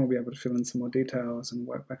some time. We'll be able to fill in some more details and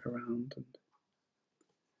work back around. And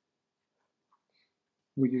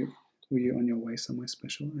were you on your way somewhere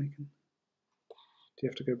special, Aiken? Do you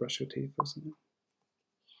have to go brush your teeth or something?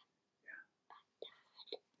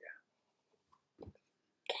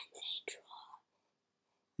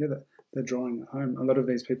 Yeah, they're drawing at home. A lot of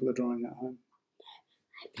these people are drawing at home.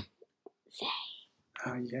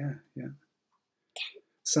 Oh, yeah.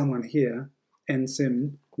 Someone here,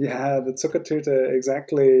 NSIM, yeah, the Tsukatuta,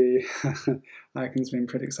 exactly. Icon's been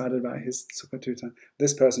pretty excited about his Tsukatuta.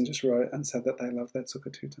 This person just wrote and said that they love their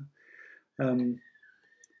Tsukatuta.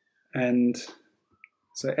 And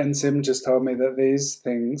so NSIM just told me that these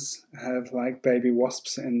things have like baby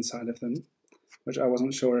wasps inside of them, which I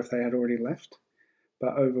wasn't sure if they had already left.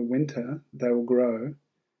 But over winter, they will grow,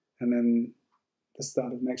 and then the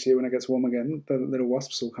start of next year, when it gets warm again, the little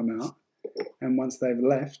wasps will come out. And once they've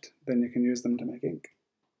left, then you can use them to make ink.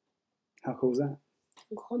 How cool is that?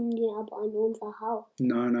 Kommen die aber in unser Haus?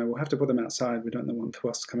 No, we'll have to put them outside. We don't want the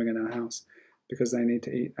wasps coming in our house because they need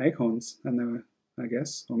to eat acorns, and I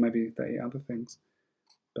guess, or maybe they eat other things,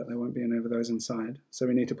 but they won't be in over those inside. So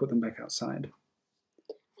we need to put them back outside.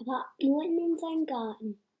 Aber nur in unseren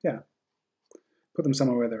Garten. Yeah. Put them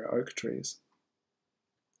somewhere where there are oak trees.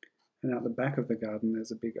 And out the back of the garden,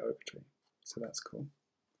 there's a big oak tree. So that's cool.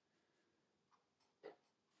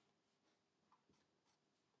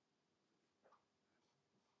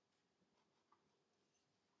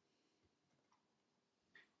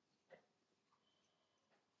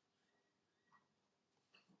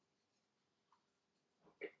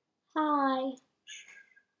 Hi.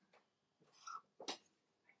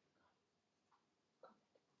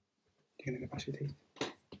 You're going to go brush your teeth.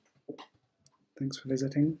 Thanks for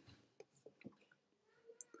visiting.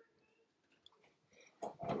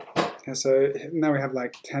 Yeah, so now we have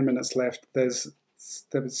like 10 minutes left. There's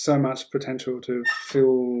so much potential to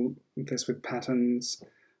fill this with patterns,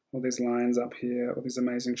 all these lines up here, all these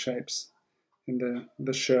amazing shapes in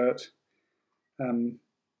the shirt.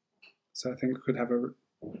 So I think we could have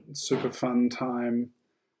super fun time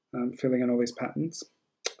filling in all these patterns.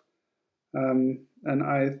 And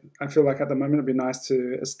I feel like at the moment it'd be nice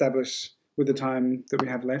to establish, with the time that we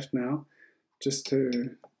have left now, just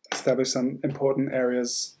to establish some important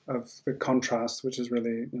areas of the contrast, which is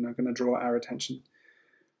really going to draw our attention.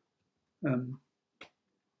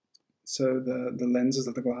 So the lenses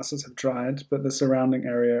of the glasses have dried, but the surrounding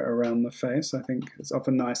area around the face, I think it's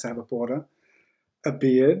often nice to have a border. A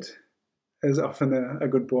beard is often a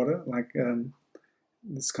good border, like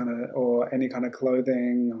this kind of, or any kind of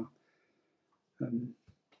clothing. Or,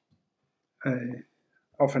 I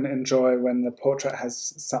often enjoy when the portrait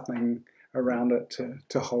has something around it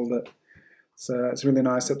to hold it. So it's really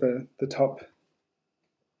nice that the top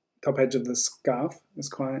edge of the scarf is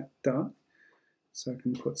quite dark. So I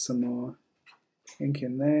can put some more ink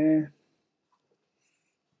in there.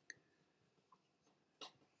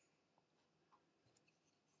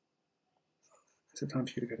 Is it time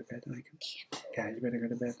for you to go to bed, Aiken? Yeah, you better go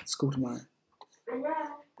to bed. School tomorrow. I know.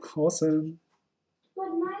 Awesome.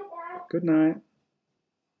 Good night, Dad. Good night.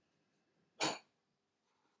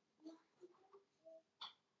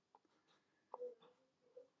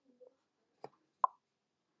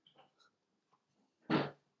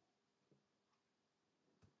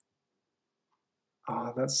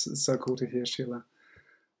 Oh, that's so cool to hear, Sheila.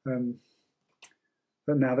 That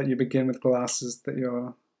now that you begin with glasses, that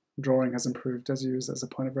your drawing has improved as you use it as a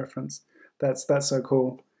point of reference. That's so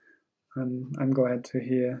cool. I'm glad to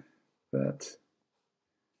hear that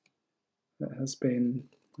has been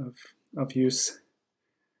of use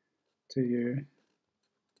to you.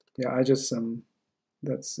 Yeah, I just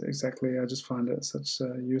that's exactly. I just find it such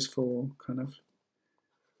a useful kind of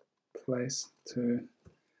place to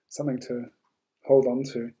something to hold on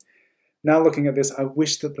to. Now looking at this, I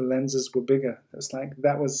wish that the lenses were bigger. It's like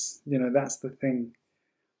that was, that's the thing.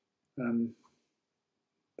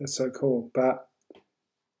 That's so cool. But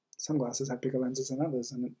some glasses have bigger lenses than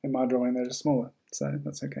others, and in my drawing they're just smaller, so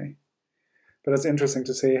that's okay. But it's interesting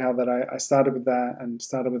to see how that I started with that and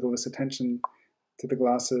started with all this attention to the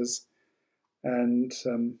glasses, and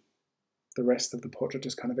the rest of the portrait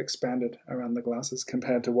just kind of expanded around the glasses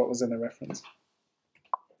compared to what was in the reference.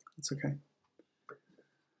 It's okay.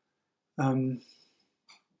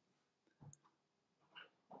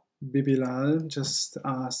 Bibilal just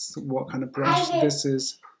asked what kind of brush this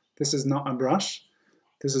is. This is not a brush.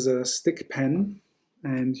 This is a stick pen,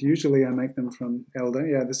 and usually I make them from elder.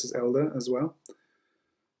 Yeah, this is elder as well.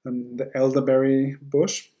 The elderberry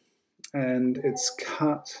bush, and it's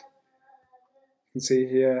cut. You can see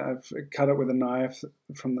here I've cut it with a knife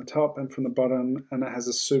from the top and from the bottom, and it has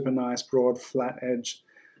a super nice broad flat edge.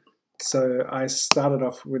 So I started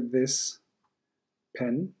off with this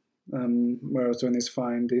pen where I was doing these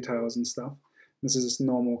fine details and stuff. This is this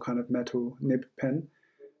normal kind of metal nib pen,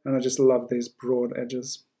 and I just love these broad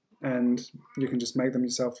edges, and you can just make them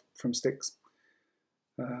yourself from sticks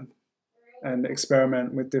and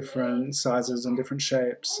experiment with different sizes and different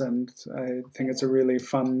shapes, and I think it's a really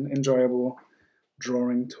fun, enjoyable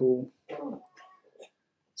drawing tool.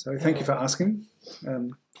 So thank you for asking.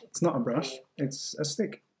 It's not a brush, it's a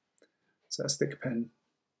stick. It's a stick pen.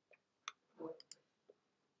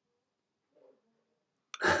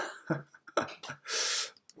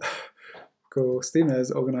 Cool. Stina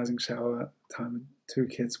is organising shower time with 2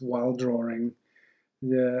 kids while drawing.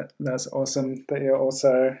 Yeah, that's awesome that you're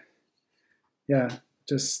also,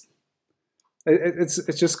 just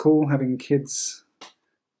it's just cool having kids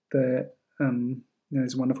that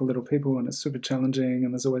these wonderful little people, and it's super challenging,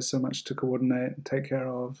 and there's always so much to coordinate and take care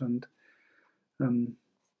of, and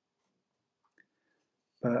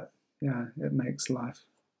but yeah, it makes life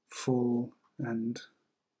full and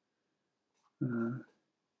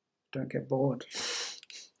don't get bored.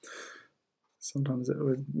 Sometimes it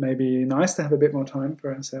would maybe nice to have a bit more time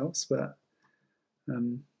for ourselves, but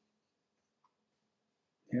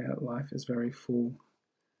yeah, life is very full.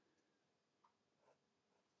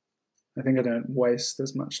 I think I don't waste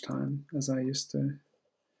as much time as I used to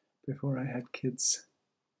before I had kids.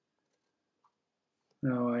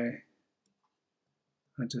 Now I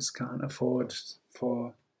just can't afford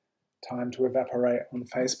for time to evaporate on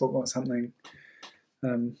Facebook or something.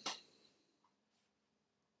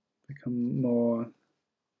 Become more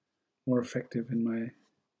effective in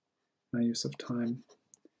my use of time,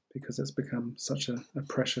 because it's become such a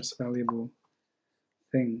precious, valuable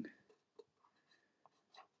thing.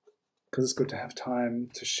 Because it's good to have time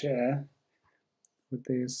to share with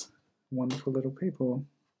these wonderful little people.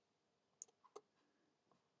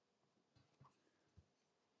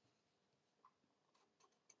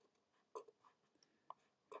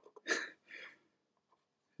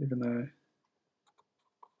 Even though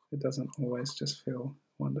it doesn't always just feel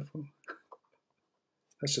wonderful.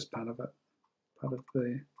 That's just part of it, part of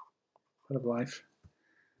life.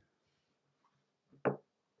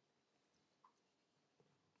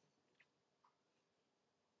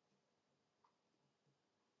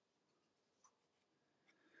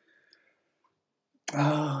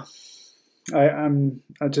 Ah, I'm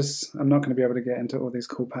not going to be able to get into all these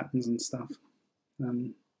cool patterns and stuff.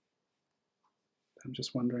 I'm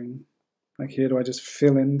just wondering, like here, do I just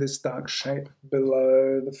fill in this dark shape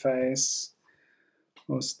below the face,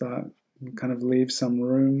 or start kind of leave some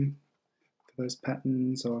room for those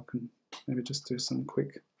patterns, or I can maybe just do some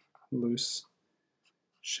quick, loose,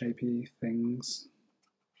 shapy things,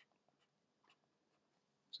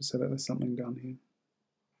 just so that there's something done here.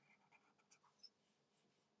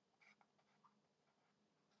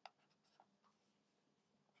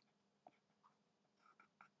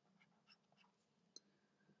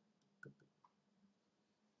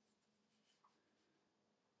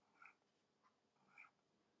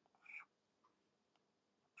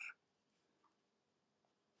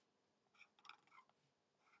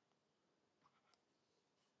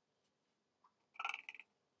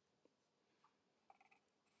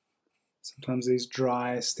 Sometimes these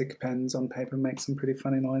dry stick pens on paper make some pretty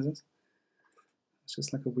funny noises. It's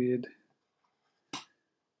just like a weird,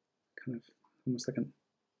 kind of, almost like an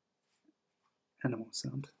animal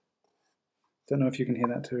sound. Don't know if you can hear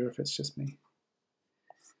that too, or if it's just me.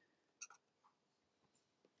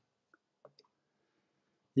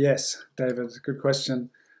 Yes, David, good question.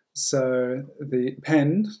 So the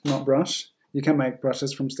pen, not brush, you can make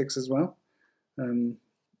brushes from sticks as well.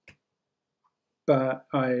 But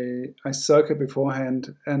I soak it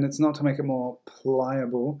beforehand, and it's not to make it more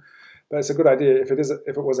pliable, but it's a good idea. If it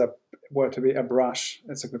were to be a brush,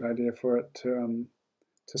 it's a good idea for it to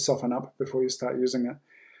soften up before you start using it.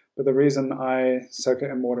 But the reason I soak it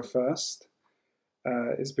in water first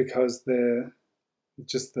is because the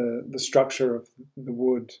structure of the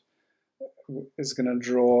wood is going to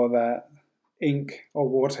draw that ink or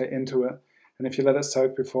water into it, and if you let it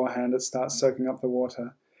soak beforehand, it starts soaking up the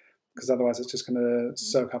water, because otherwise it's just going to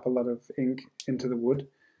soak up a lot of ink into the wood,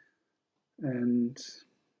 and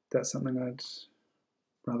that's something I'd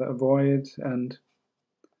rather avoid. And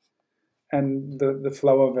the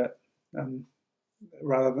flow of it,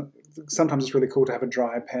 rather than, sometimes it's really cool to have a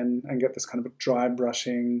dry pen and get this kind of a dry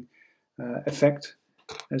brushing effect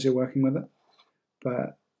as you're working with it.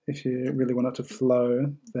 But if you really want it to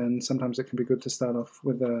flow, then sometimes it can be good to start off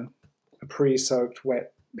with a pre-soaked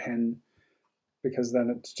wet pen, because then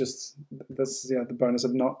it's just, that's the bonus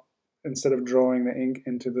of not, instead of drawing the ink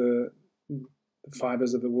into the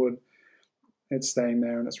fibers of the wood, it's staying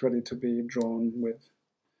there and it's ready to be drawn with.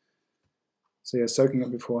 So yeah, soaking it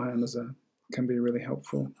beforehand can be really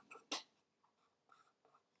helpful.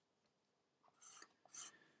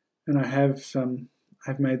 And I have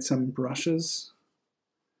I've made some brushes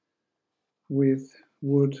with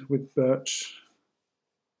wood, with birch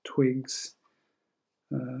twigs,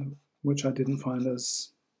 which I didn't find as,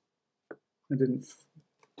 maybe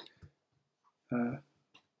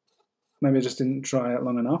I just didn't try it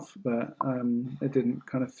long enough, but it didn't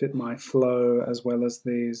kind of fit my flow as well as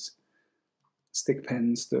these stick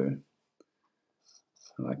pens do.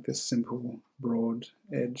 I like this simple, broad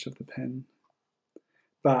edge of the pen.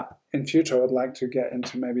 But in future, I would like to get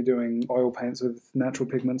into maybe doing oil paints with natural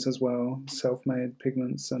pigments as well, self-made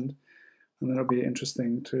pigments, and then it'll be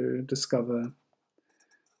interesting to discover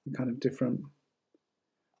the kind of different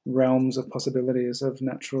realms of possibilities of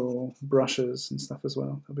natural brushes and stuff as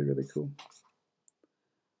well. That'll be really cool.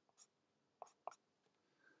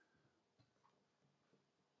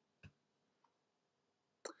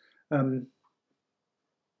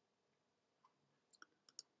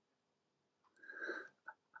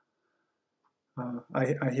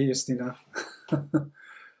 I hear you, Stina.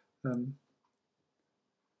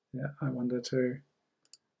 Yeah, I wonder too.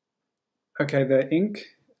 Okay, the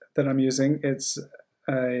ink that I'm using, it's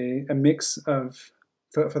a mix of,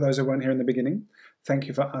 for those who weren't here in the beginning, thank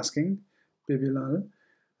you for asking, Bibilal.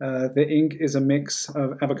 The ink is a mix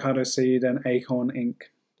of avocado seed and acorn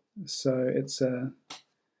ink. So it's a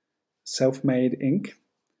self-made ink.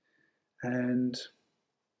 And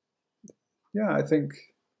yeah, I don't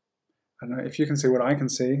know, if you can see what I can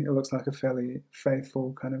see, it looks like a fairly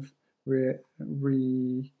faithful kind of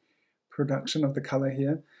reproduction of the color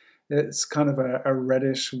here. It's kind of a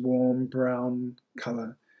reddish, warm brown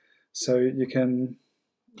color. So you can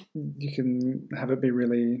have it be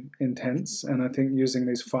really intense. And I think using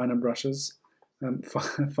these finer brushes,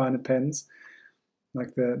 finer pens,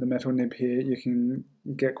 like the metal nib here, you can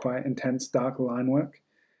get quite intense dark line work.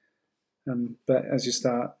 But as you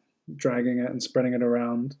start dragging it and spreading it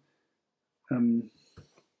around,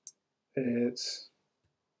 it's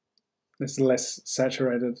less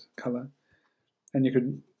saturated color, and you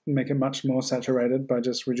could make it much more saturated by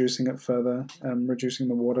just reducing it further, reducing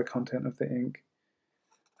the water content of the ink.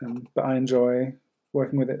 But I enjoy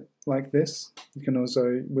working with it like this. You can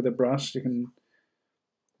also, with a brush, you can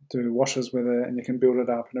do washes with it, and you can build it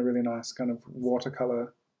up in a really nice kind of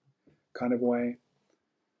watercolor kind of way.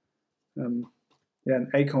 Yeah, and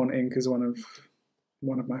Acorn ink is one of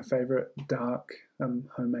my favorite dark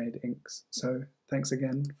homemade inks. So thanks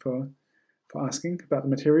again for asking about the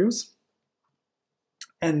materials.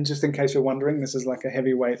 And just in case you're wondering, this is like a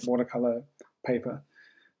heavyweight watercolor paper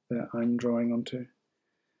that I'm drawing onto,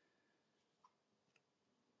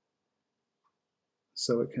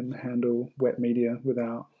 so it can handle wet media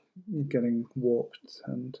without getting warped.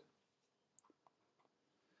 And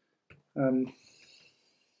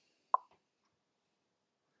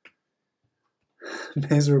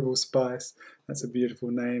Miserable Spice, that's a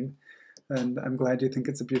beautiful name, and I'm glad you think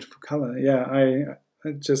it's a beautiful color. Yeah, I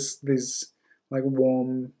just, these like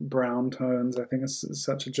warm brown tones, I think it's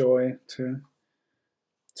such a joy to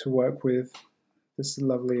work with. This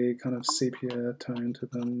lovely kind of sepia tone to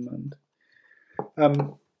them.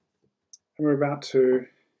 And we're about to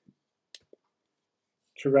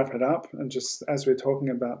wrap it up, and just as we're talking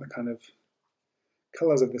about the kind of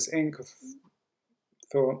colors of this ink, I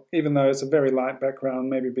thought, even though it's a very light background,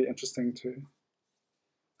 maybe it'd be interesting to,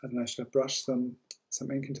 I don't know, should I brush some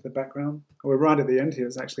ink into the background? We're right at the end here,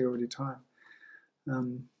 it's actually already time.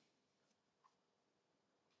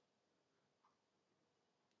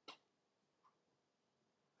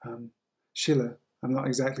 Sheila, I'm not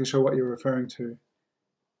exactly sure what you're referring to.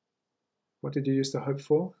 What did you used to hope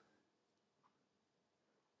for?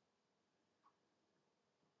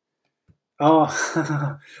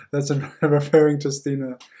 Oh, that's referring to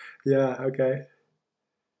Stina. Yeah, okay.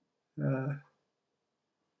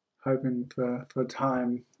 Hoping for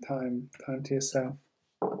time to yourself.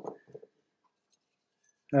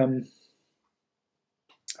 I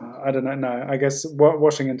don't know. No, I guess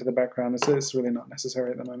washing into the background is really not necessary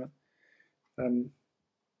at the moment.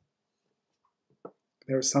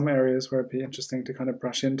 There are some areas where it'd be interesting to kind of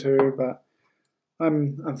brush into, but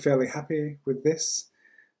I'm fairly happy with this,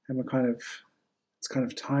 and it's kind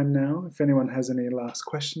of time now. If anyone has any last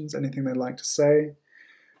questions, anything they'd like to say,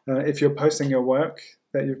 if you're posting your work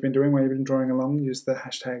that you've been doing, where you've been drawing along, use the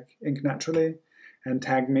hashtag InkNaturally and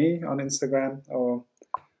tag me on Instagram or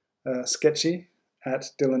sketchy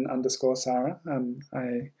at Dylan_Sara.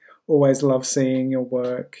 I always love seeing your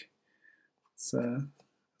work.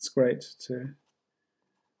 It's great to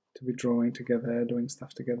be drawing together, doing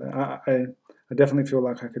stuff together. I definitely feel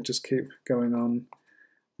like I could just keep going on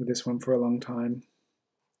with this one for a long time.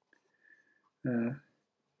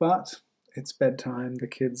 But it's bedtime, the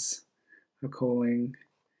kids are calling,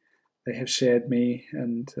 they have shared me,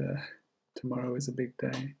 and tomorrow is a big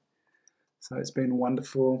day. So it's been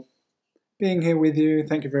wonderful being here with you.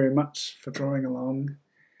 Thank you very much for drawing along.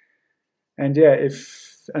 And yeah,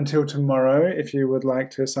 until tomorrow, if you would like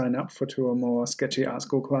to sign up for 2 or more Sketchy Art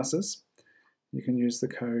School classes, you can use the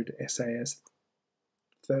code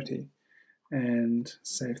SAS30 and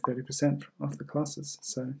save 30% off the classes.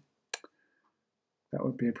 So that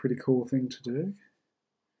would be a pretty cool thing to do.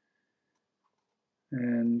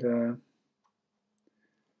 And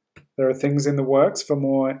there are things in the works for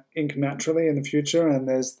more InkNaturally in the future, and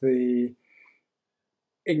there's the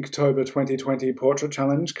Inktober 2020 Portrait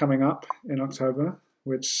Challenge coming up in October,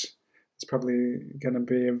 which is probably going to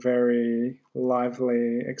be a very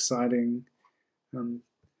lively, exciting,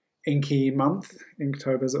 inky month.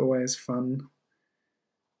 Inktober is always fun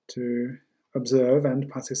to observe and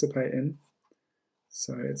participate in,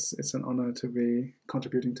 so it's an honor to be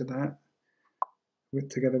contributing to that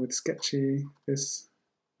together with Sketchy this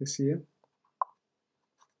year.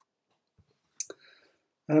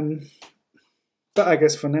 But I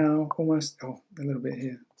guess for now, almost, a little bit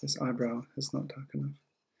here. This eyebrow is not dark enough.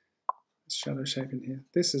 This shadow shape in here.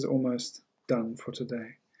 This is almost done for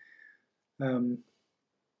today.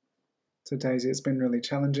 So Daisy, it's been really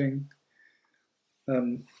challenging.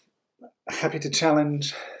 Happy to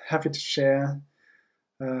challenge, happy to share.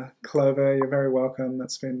 Clover, you're very welcome.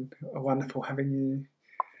 It's been wonderful having you.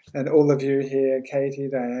 And all of you here, Katie,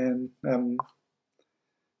 Diane,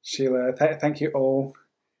 Sheila, thank you all.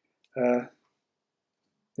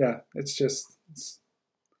 Yeah, it's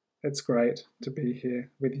great to be here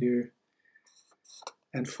with you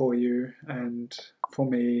and for you and for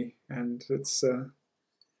me, and it's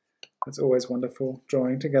always wonderful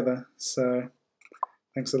drawing together. So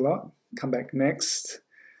thanks a lot. Come back next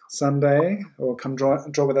Sunday, or come draw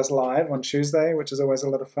with us live on Tuesday, which is always a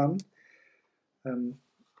lot of fun.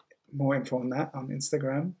 More info on that on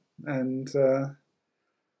Instagram. And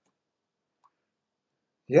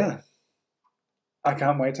yeah, I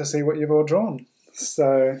can't wait to see what you've all drawn.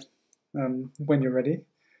 So when you're ready,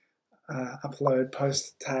 upload,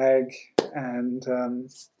 post, tag, and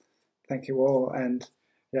thank you all. And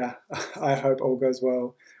yeah, I hope all goes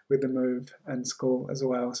well with the move and school as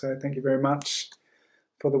well. So thank you very much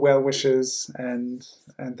for the well wishes, and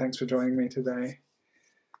thanks for joining me today.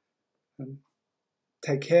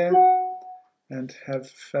 Take care and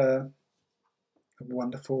have a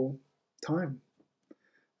wonderful time.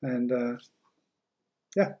 And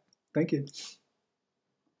yeah, thank you.